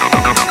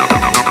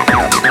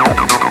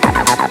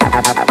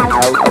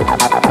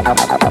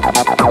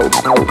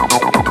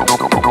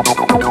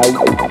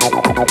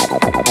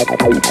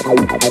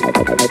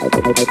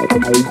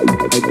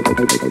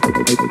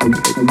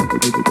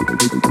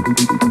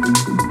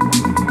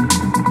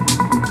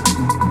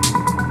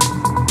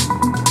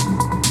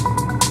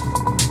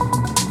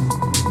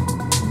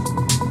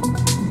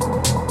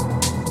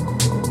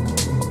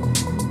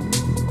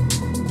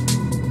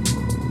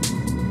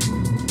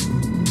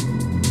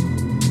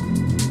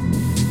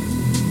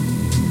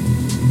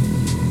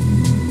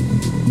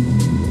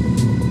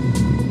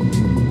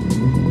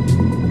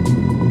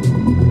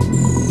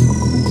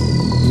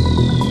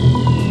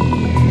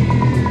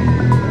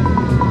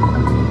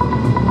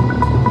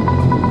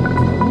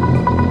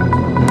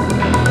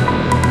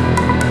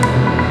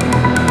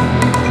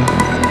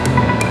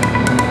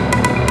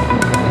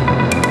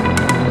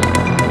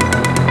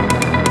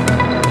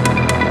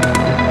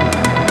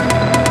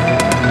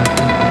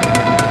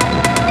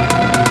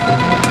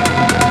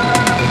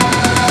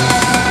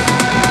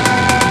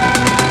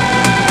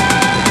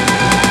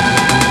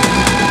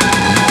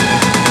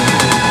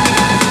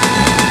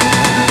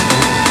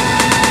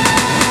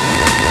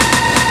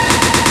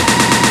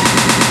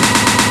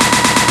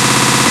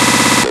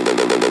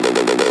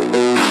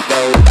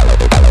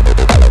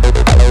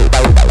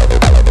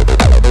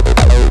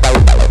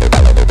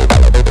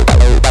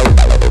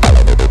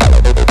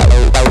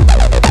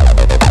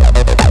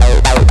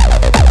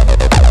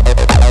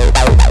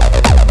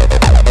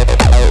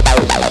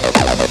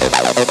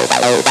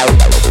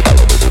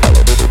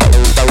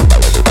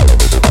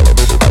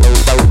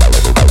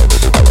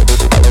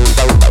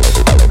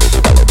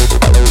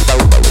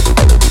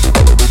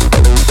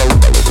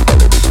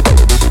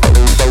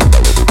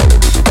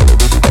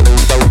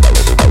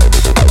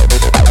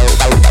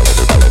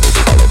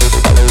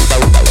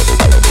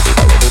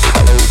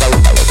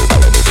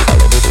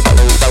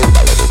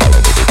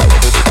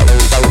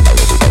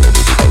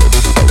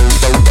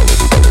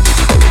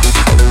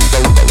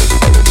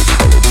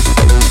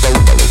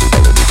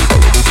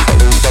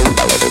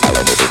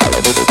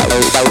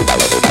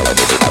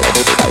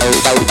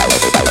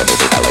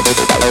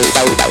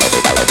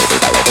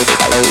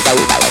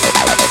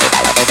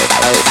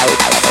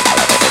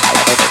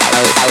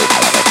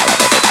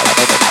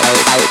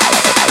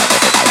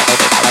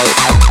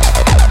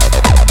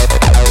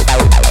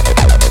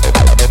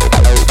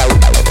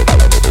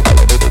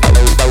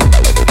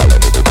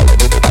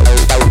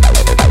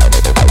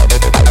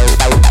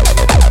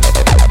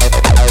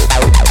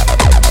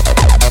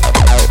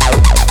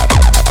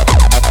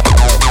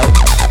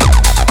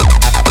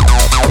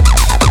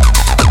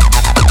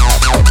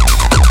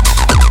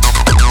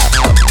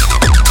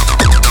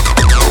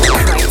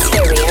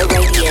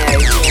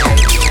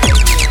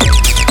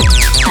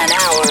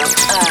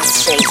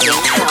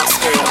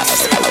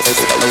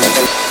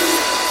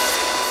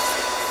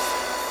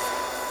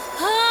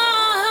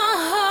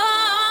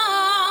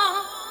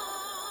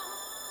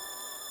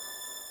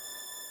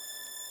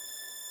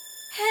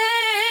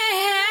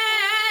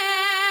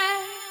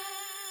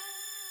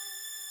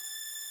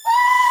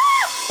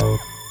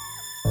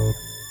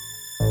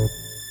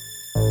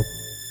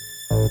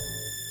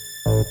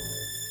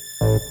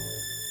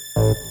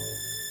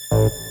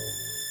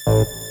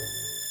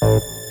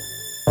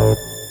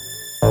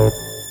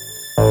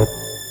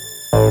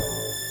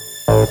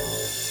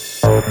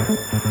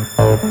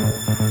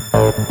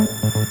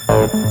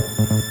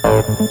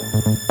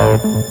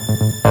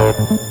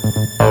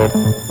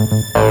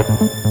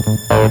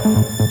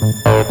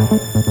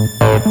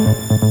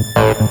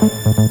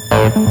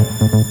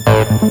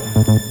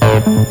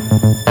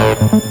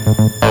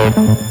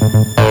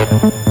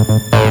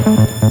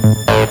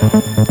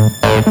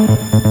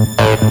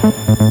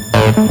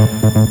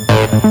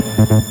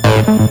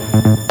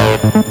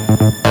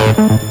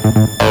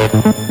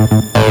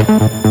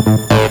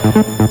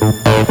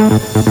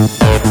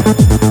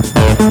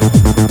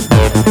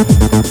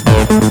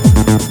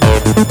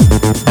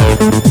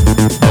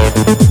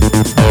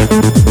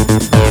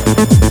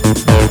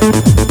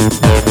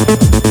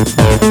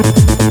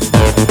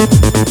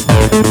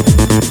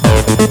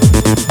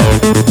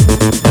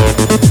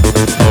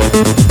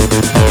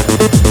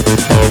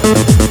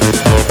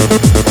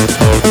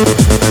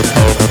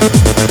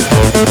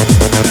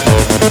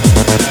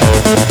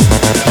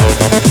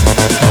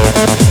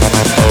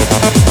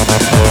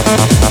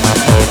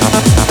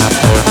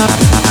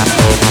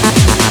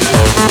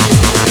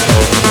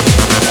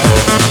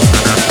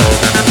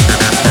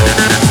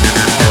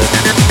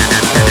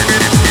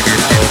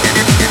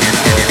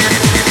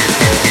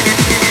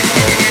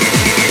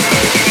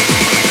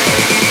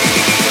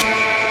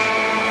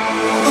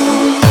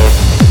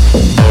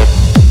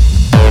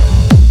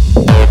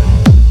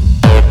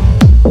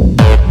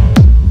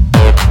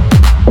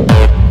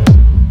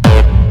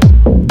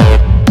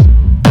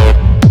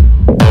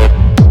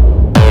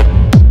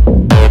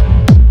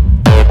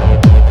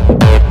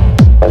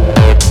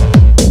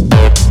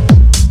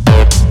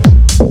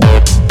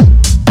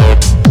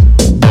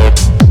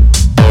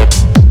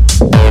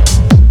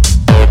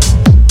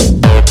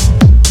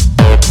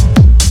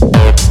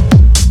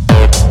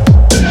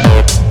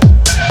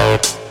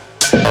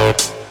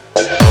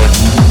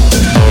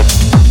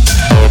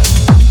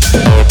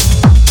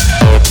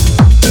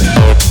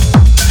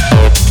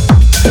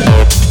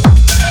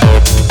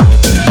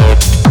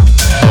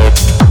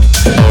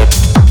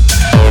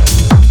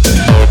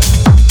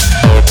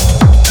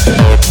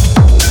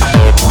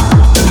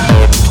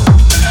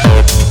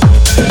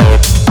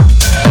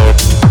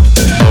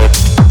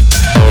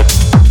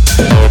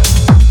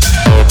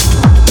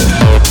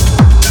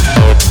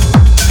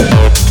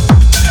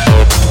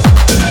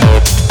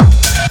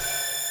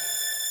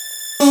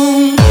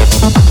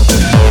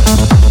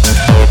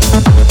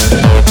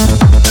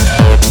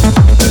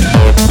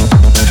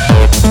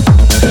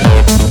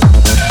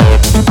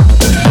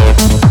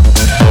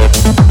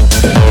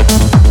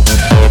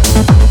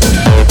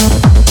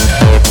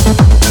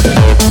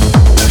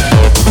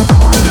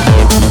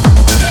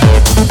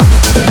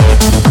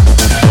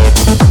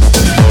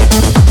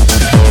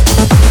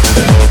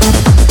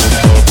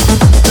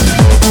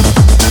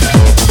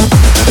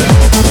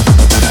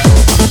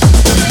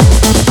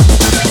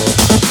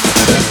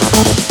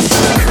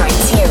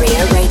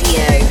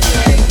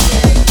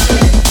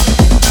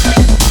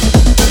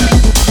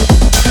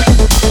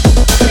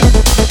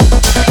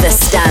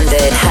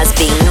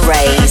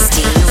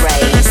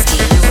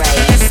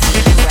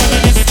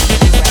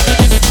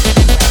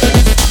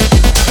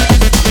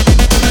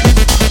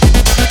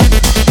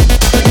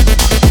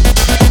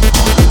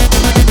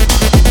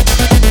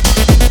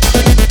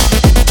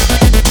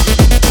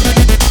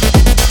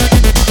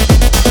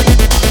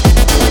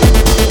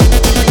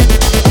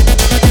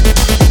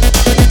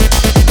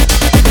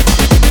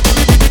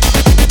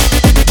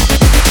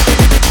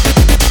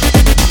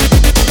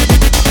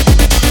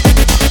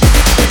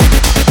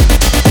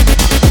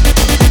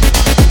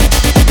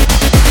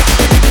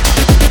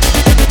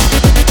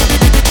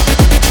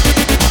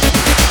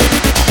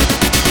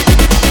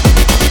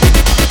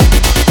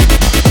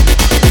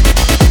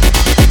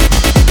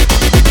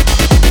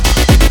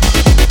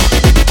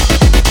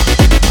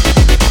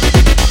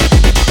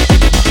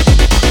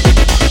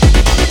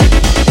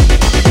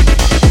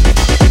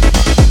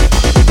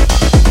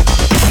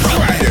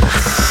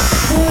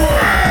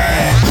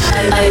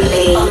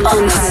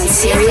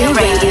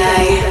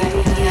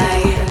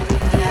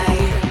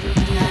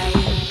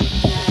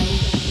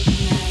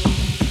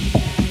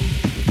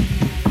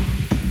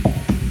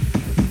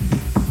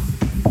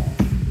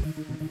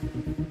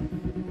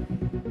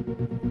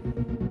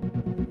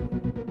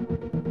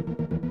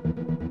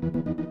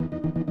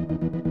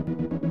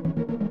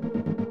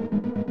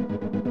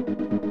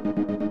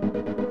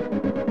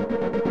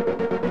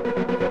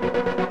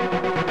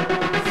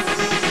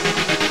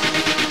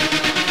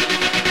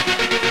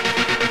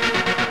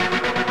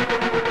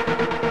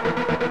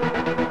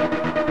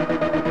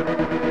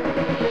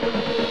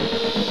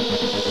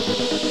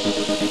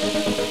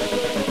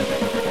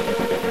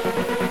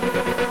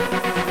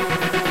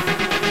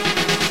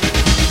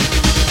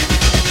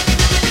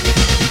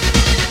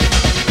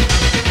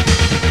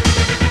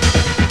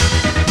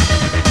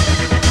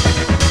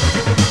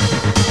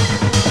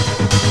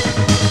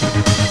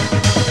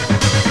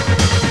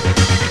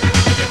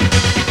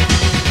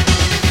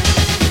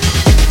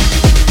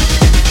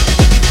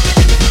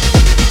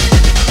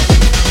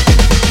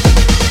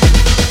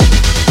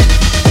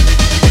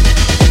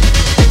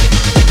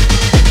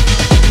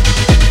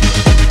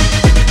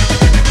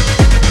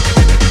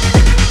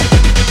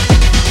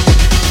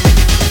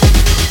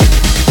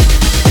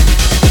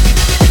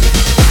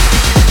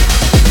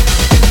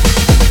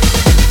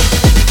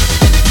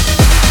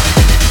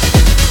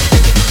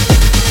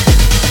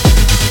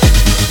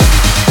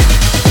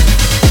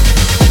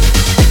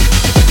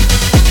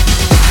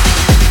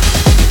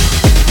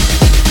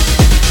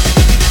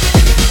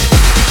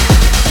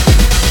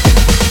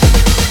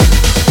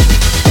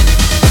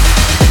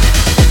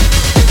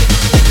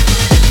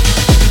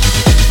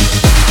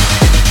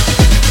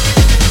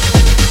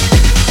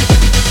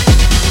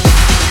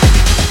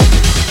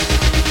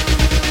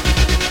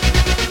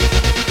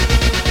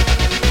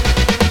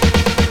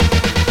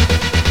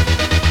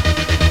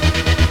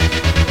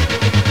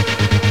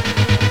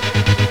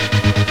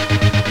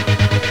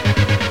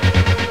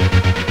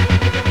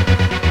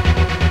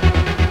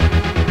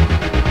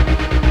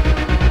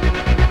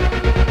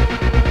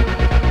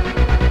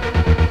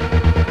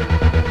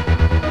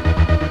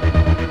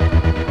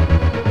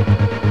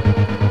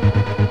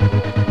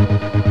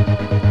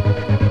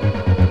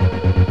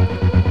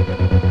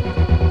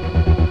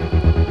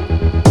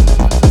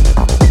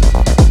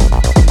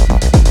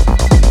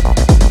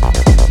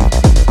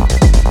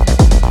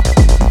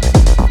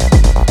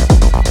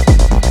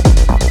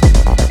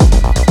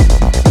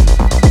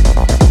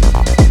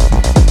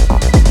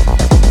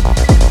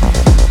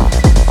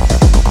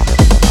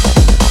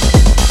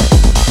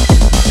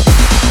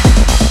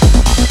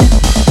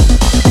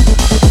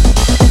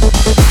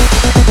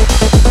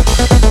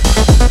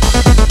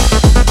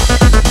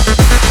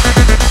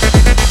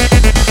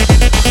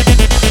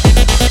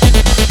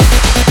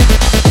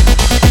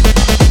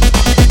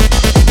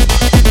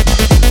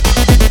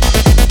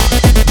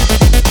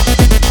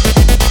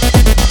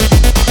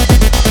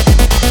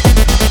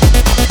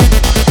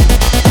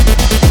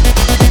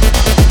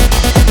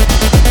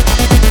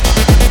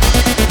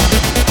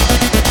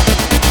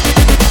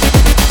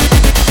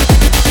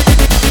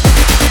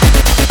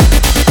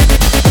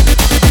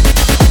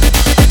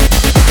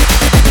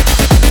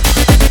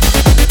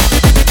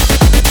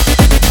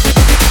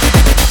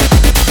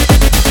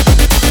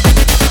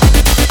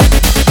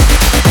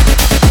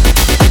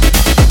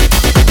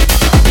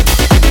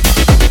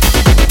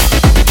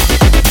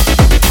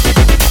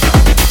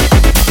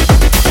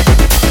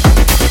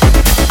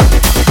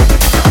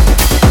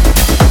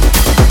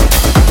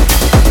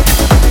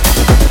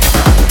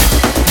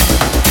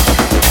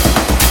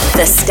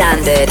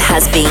 standard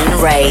has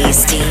been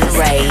raised.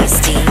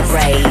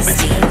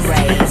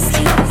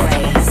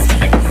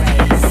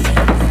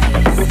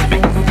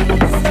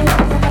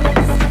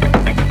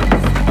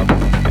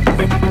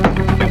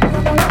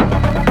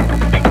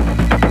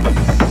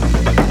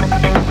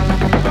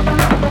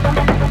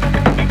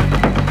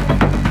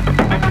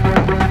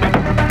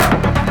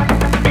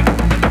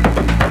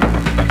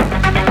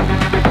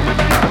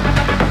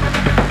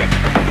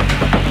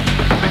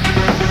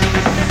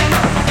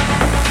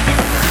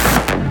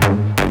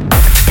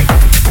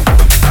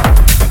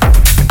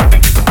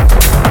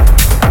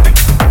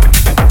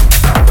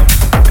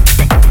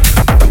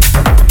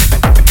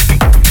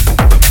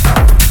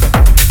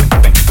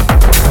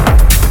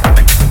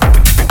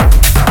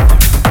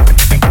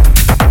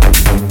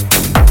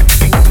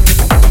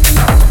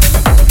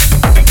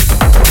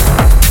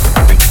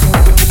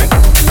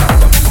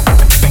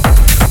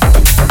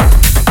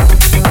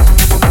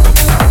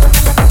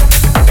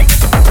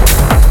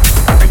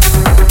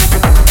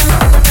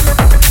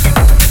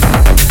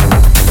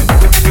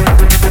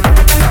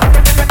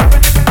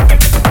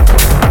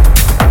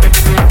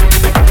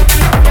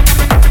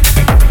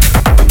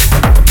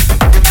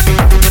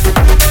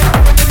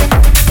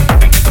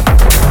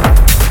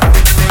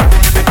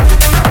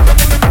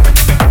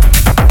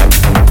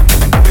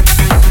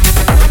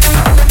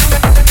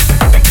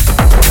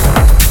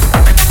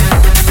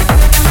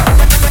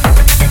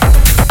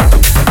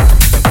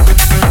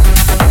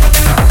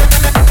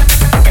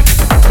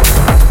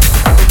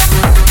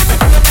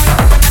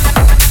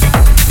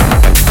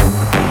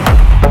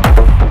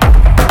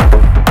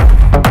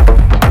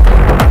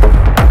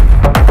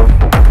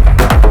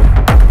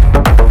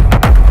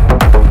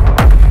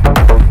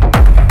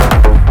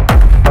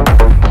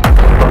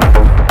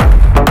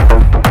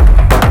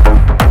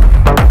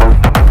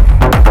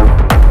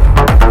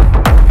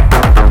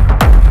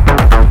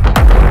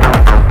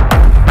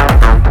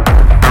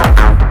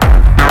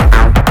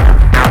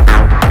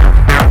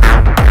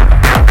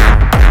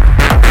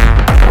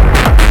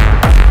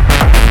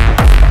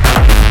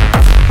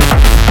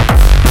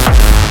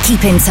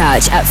 Keep in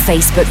touch at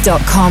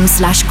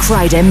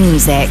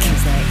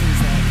facebook.com/KreiderMusic.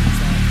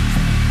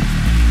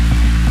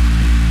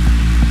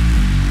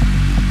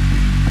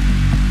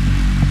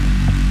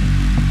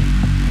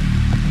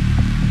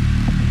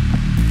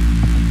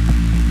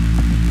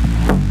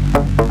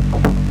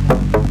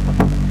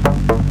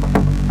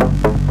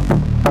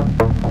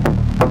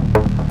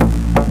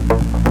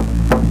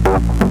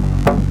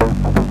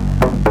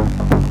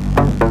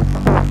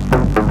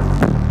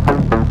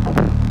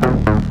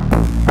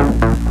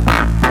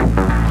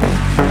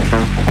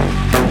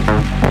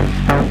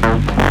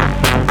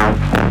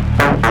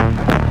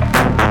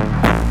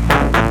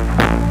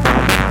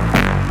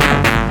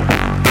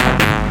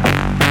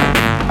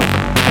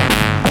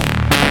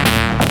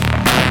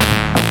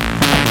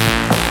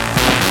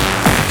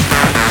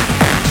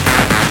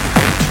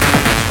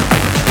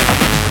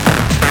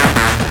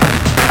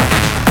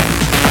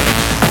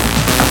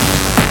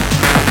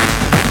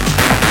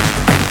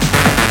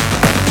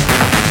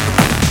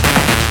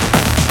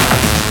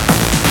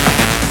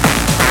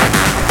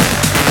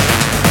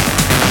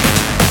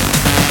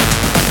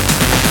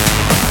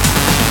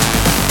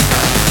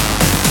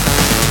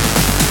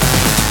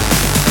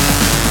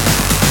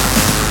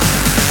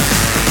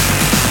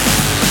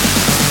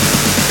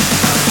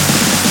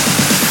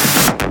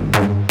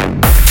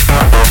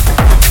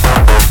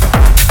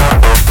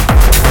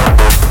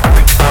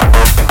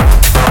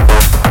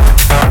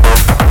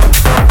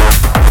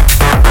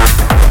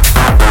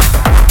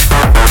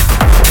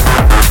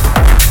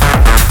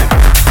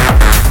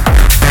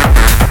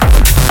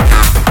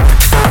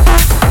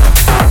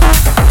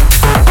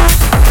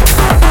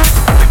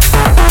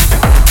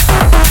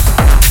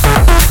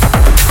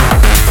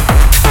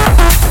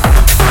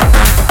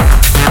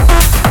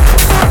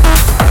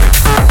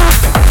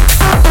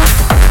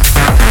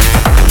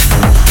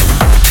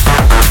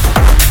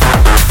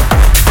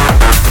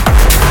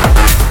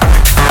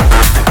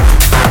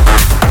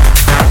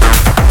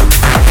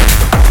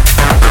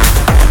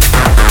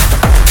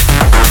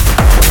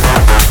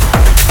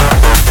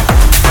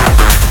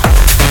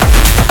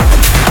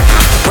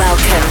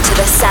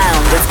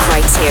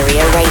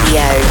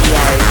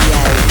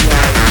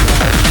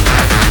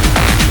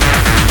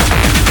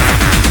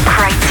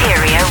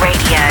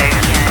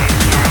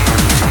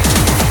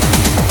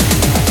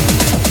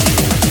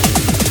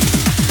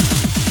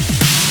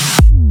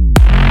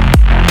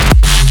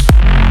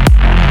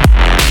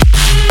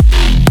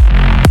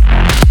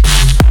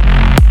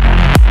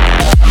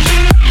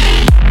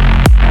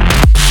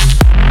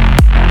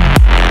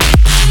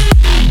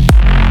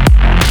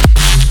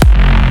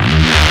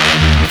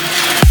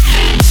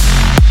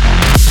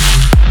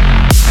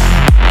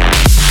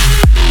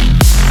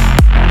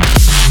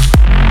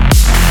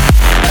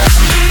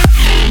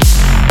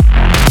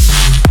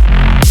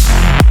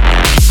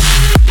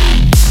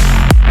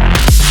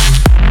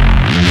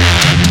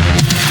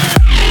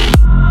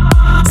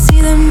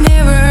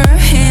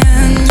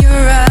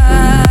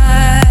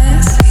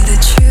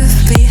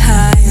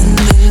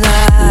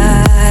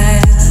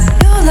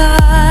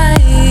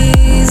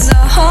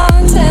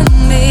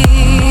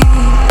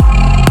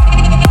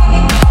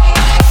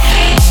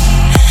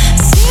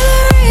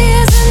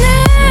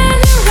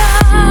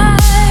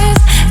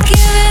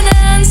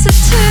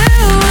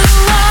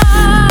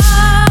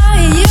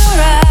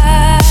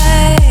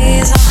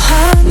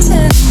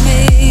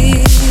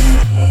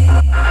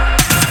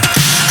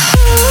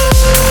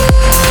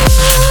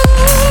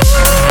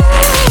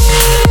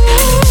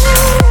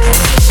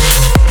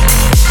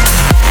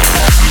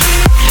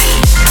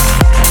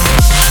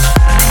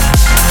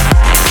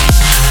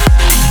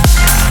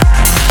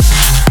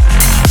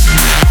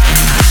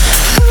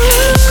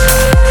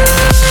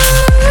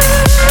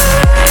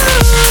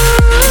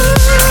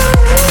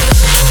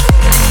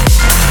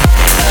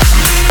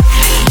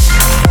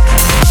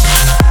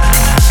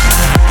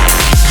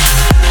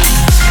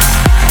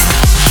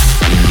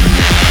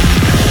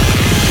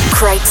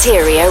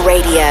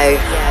 Criteria Radio.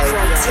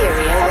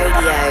 Criteria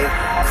Radio.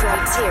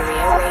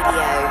 Criteria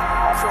Radio.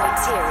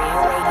 Criteria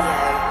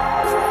Radio.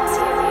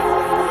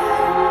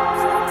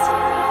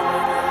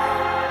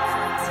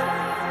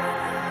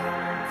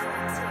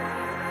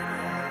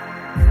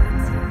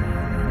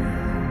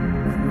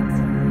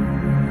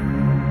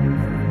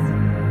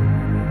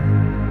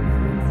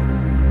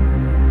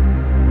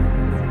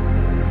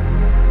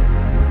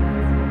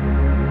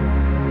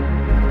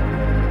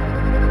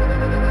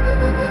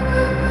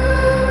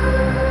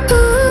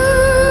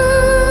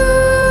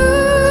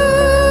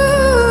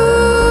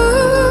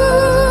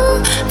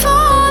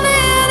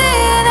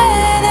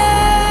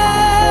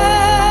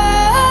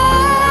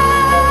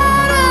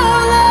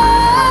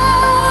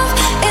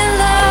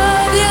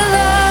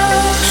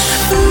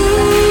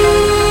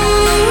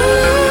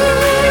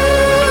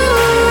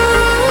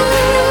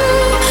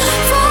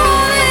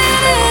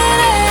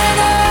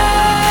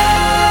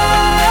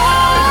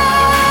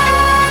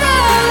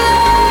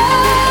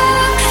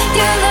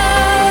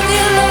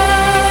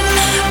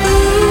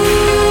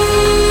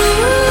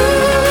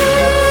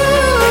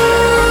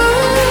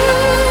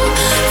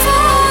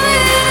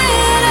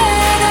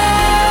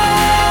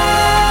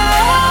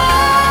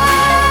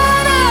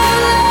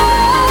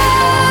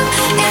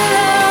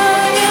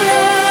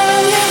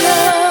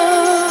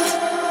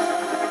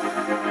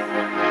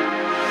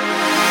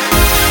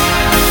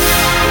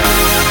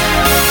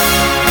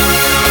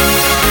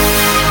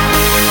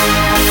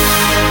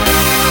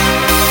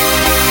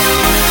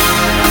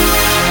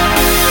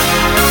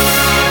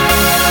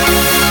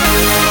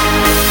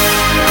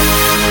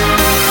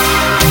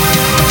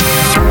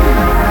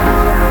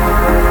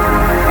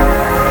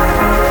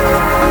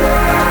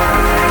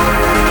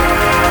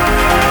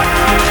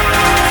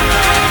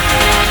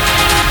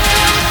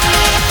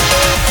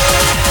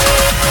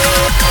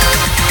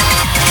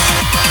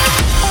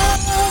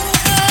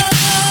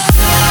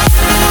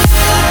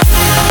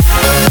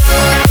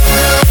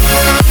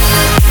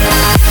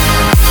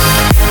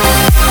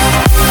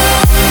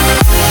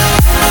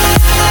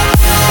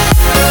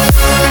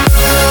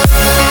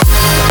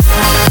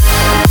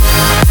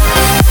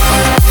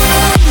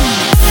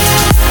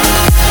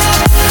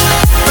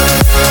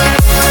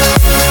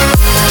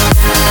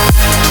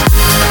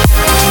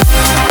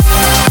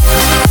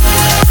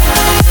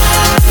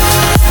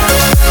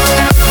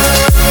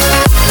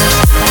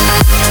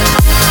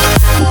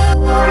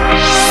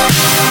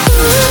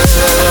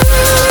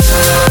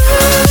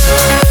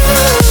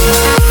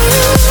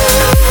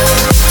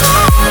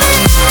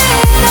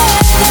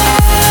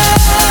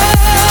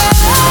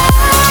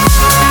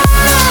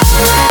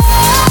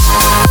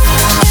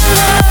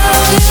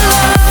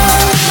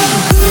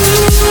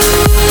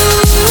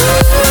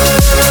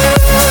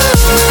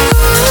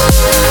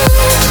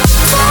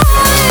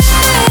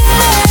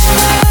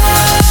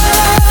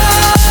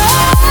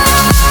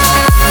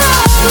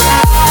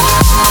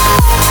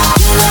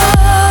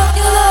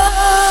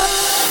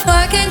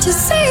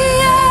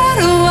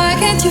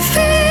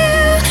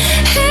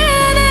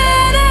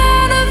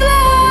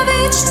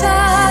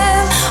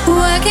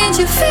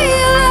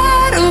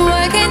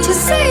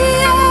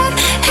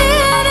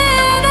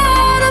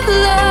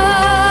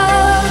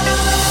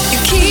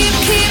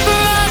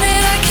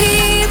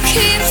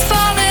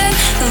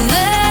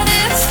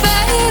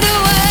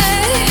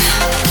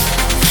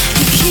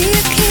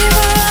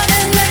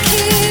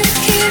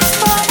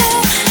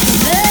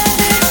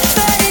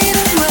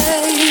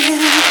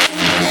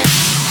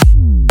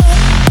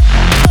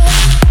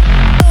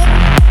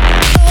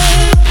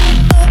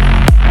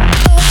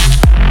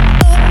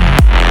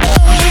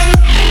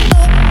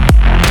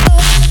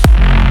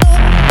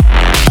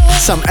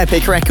 Some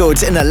epic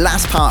records in the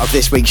last part of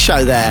this week's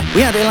show there. We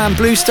had Ilan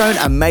Bluestone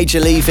and Major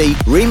Levy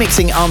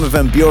remixing Armin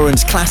van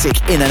Buuren's classic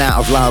In and Out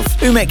of Love,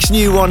 Umek's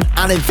new one,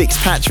 Alan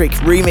Fitzpatrick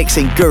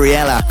remixing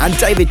Guriella, and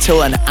David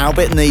Tull and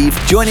Albert Neve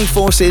joining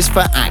forces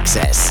for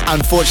Access.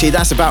 Unfortunately,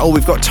 that's about all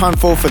we've got time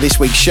for this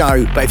week's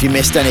show, but if you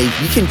missed any,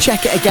 you can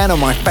check it again on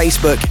my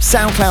Facebook,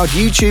 SoundCloud,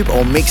 YouTube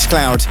or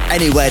Mixcloud.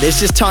 Anyway, there's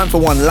just time for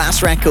one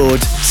last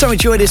record, so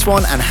enjoy this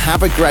one and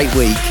have a great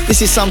week.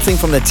 This is something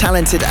from the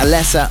talented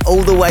Alessa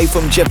all the way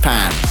from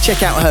Japan.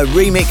 Check out her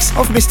remix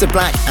of Mr.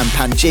 Black and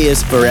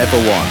Pangea's Forever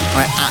One.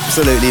 I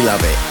absolutely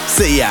love it.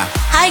 See ya.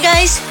 Hi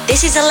guys,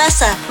 this is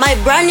Alessa. My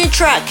brand new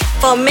track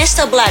for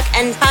Mr. Black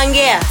and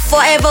Pangea,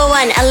 Forever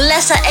One,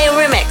 Alessa A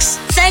remix.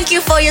 Thank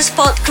you for your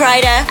support,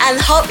 Kryder, and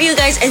hope you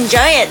guys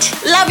enjoy it.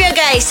 Love you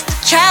guys.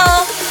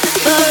 Ciao.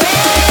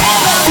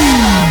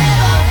 Forever.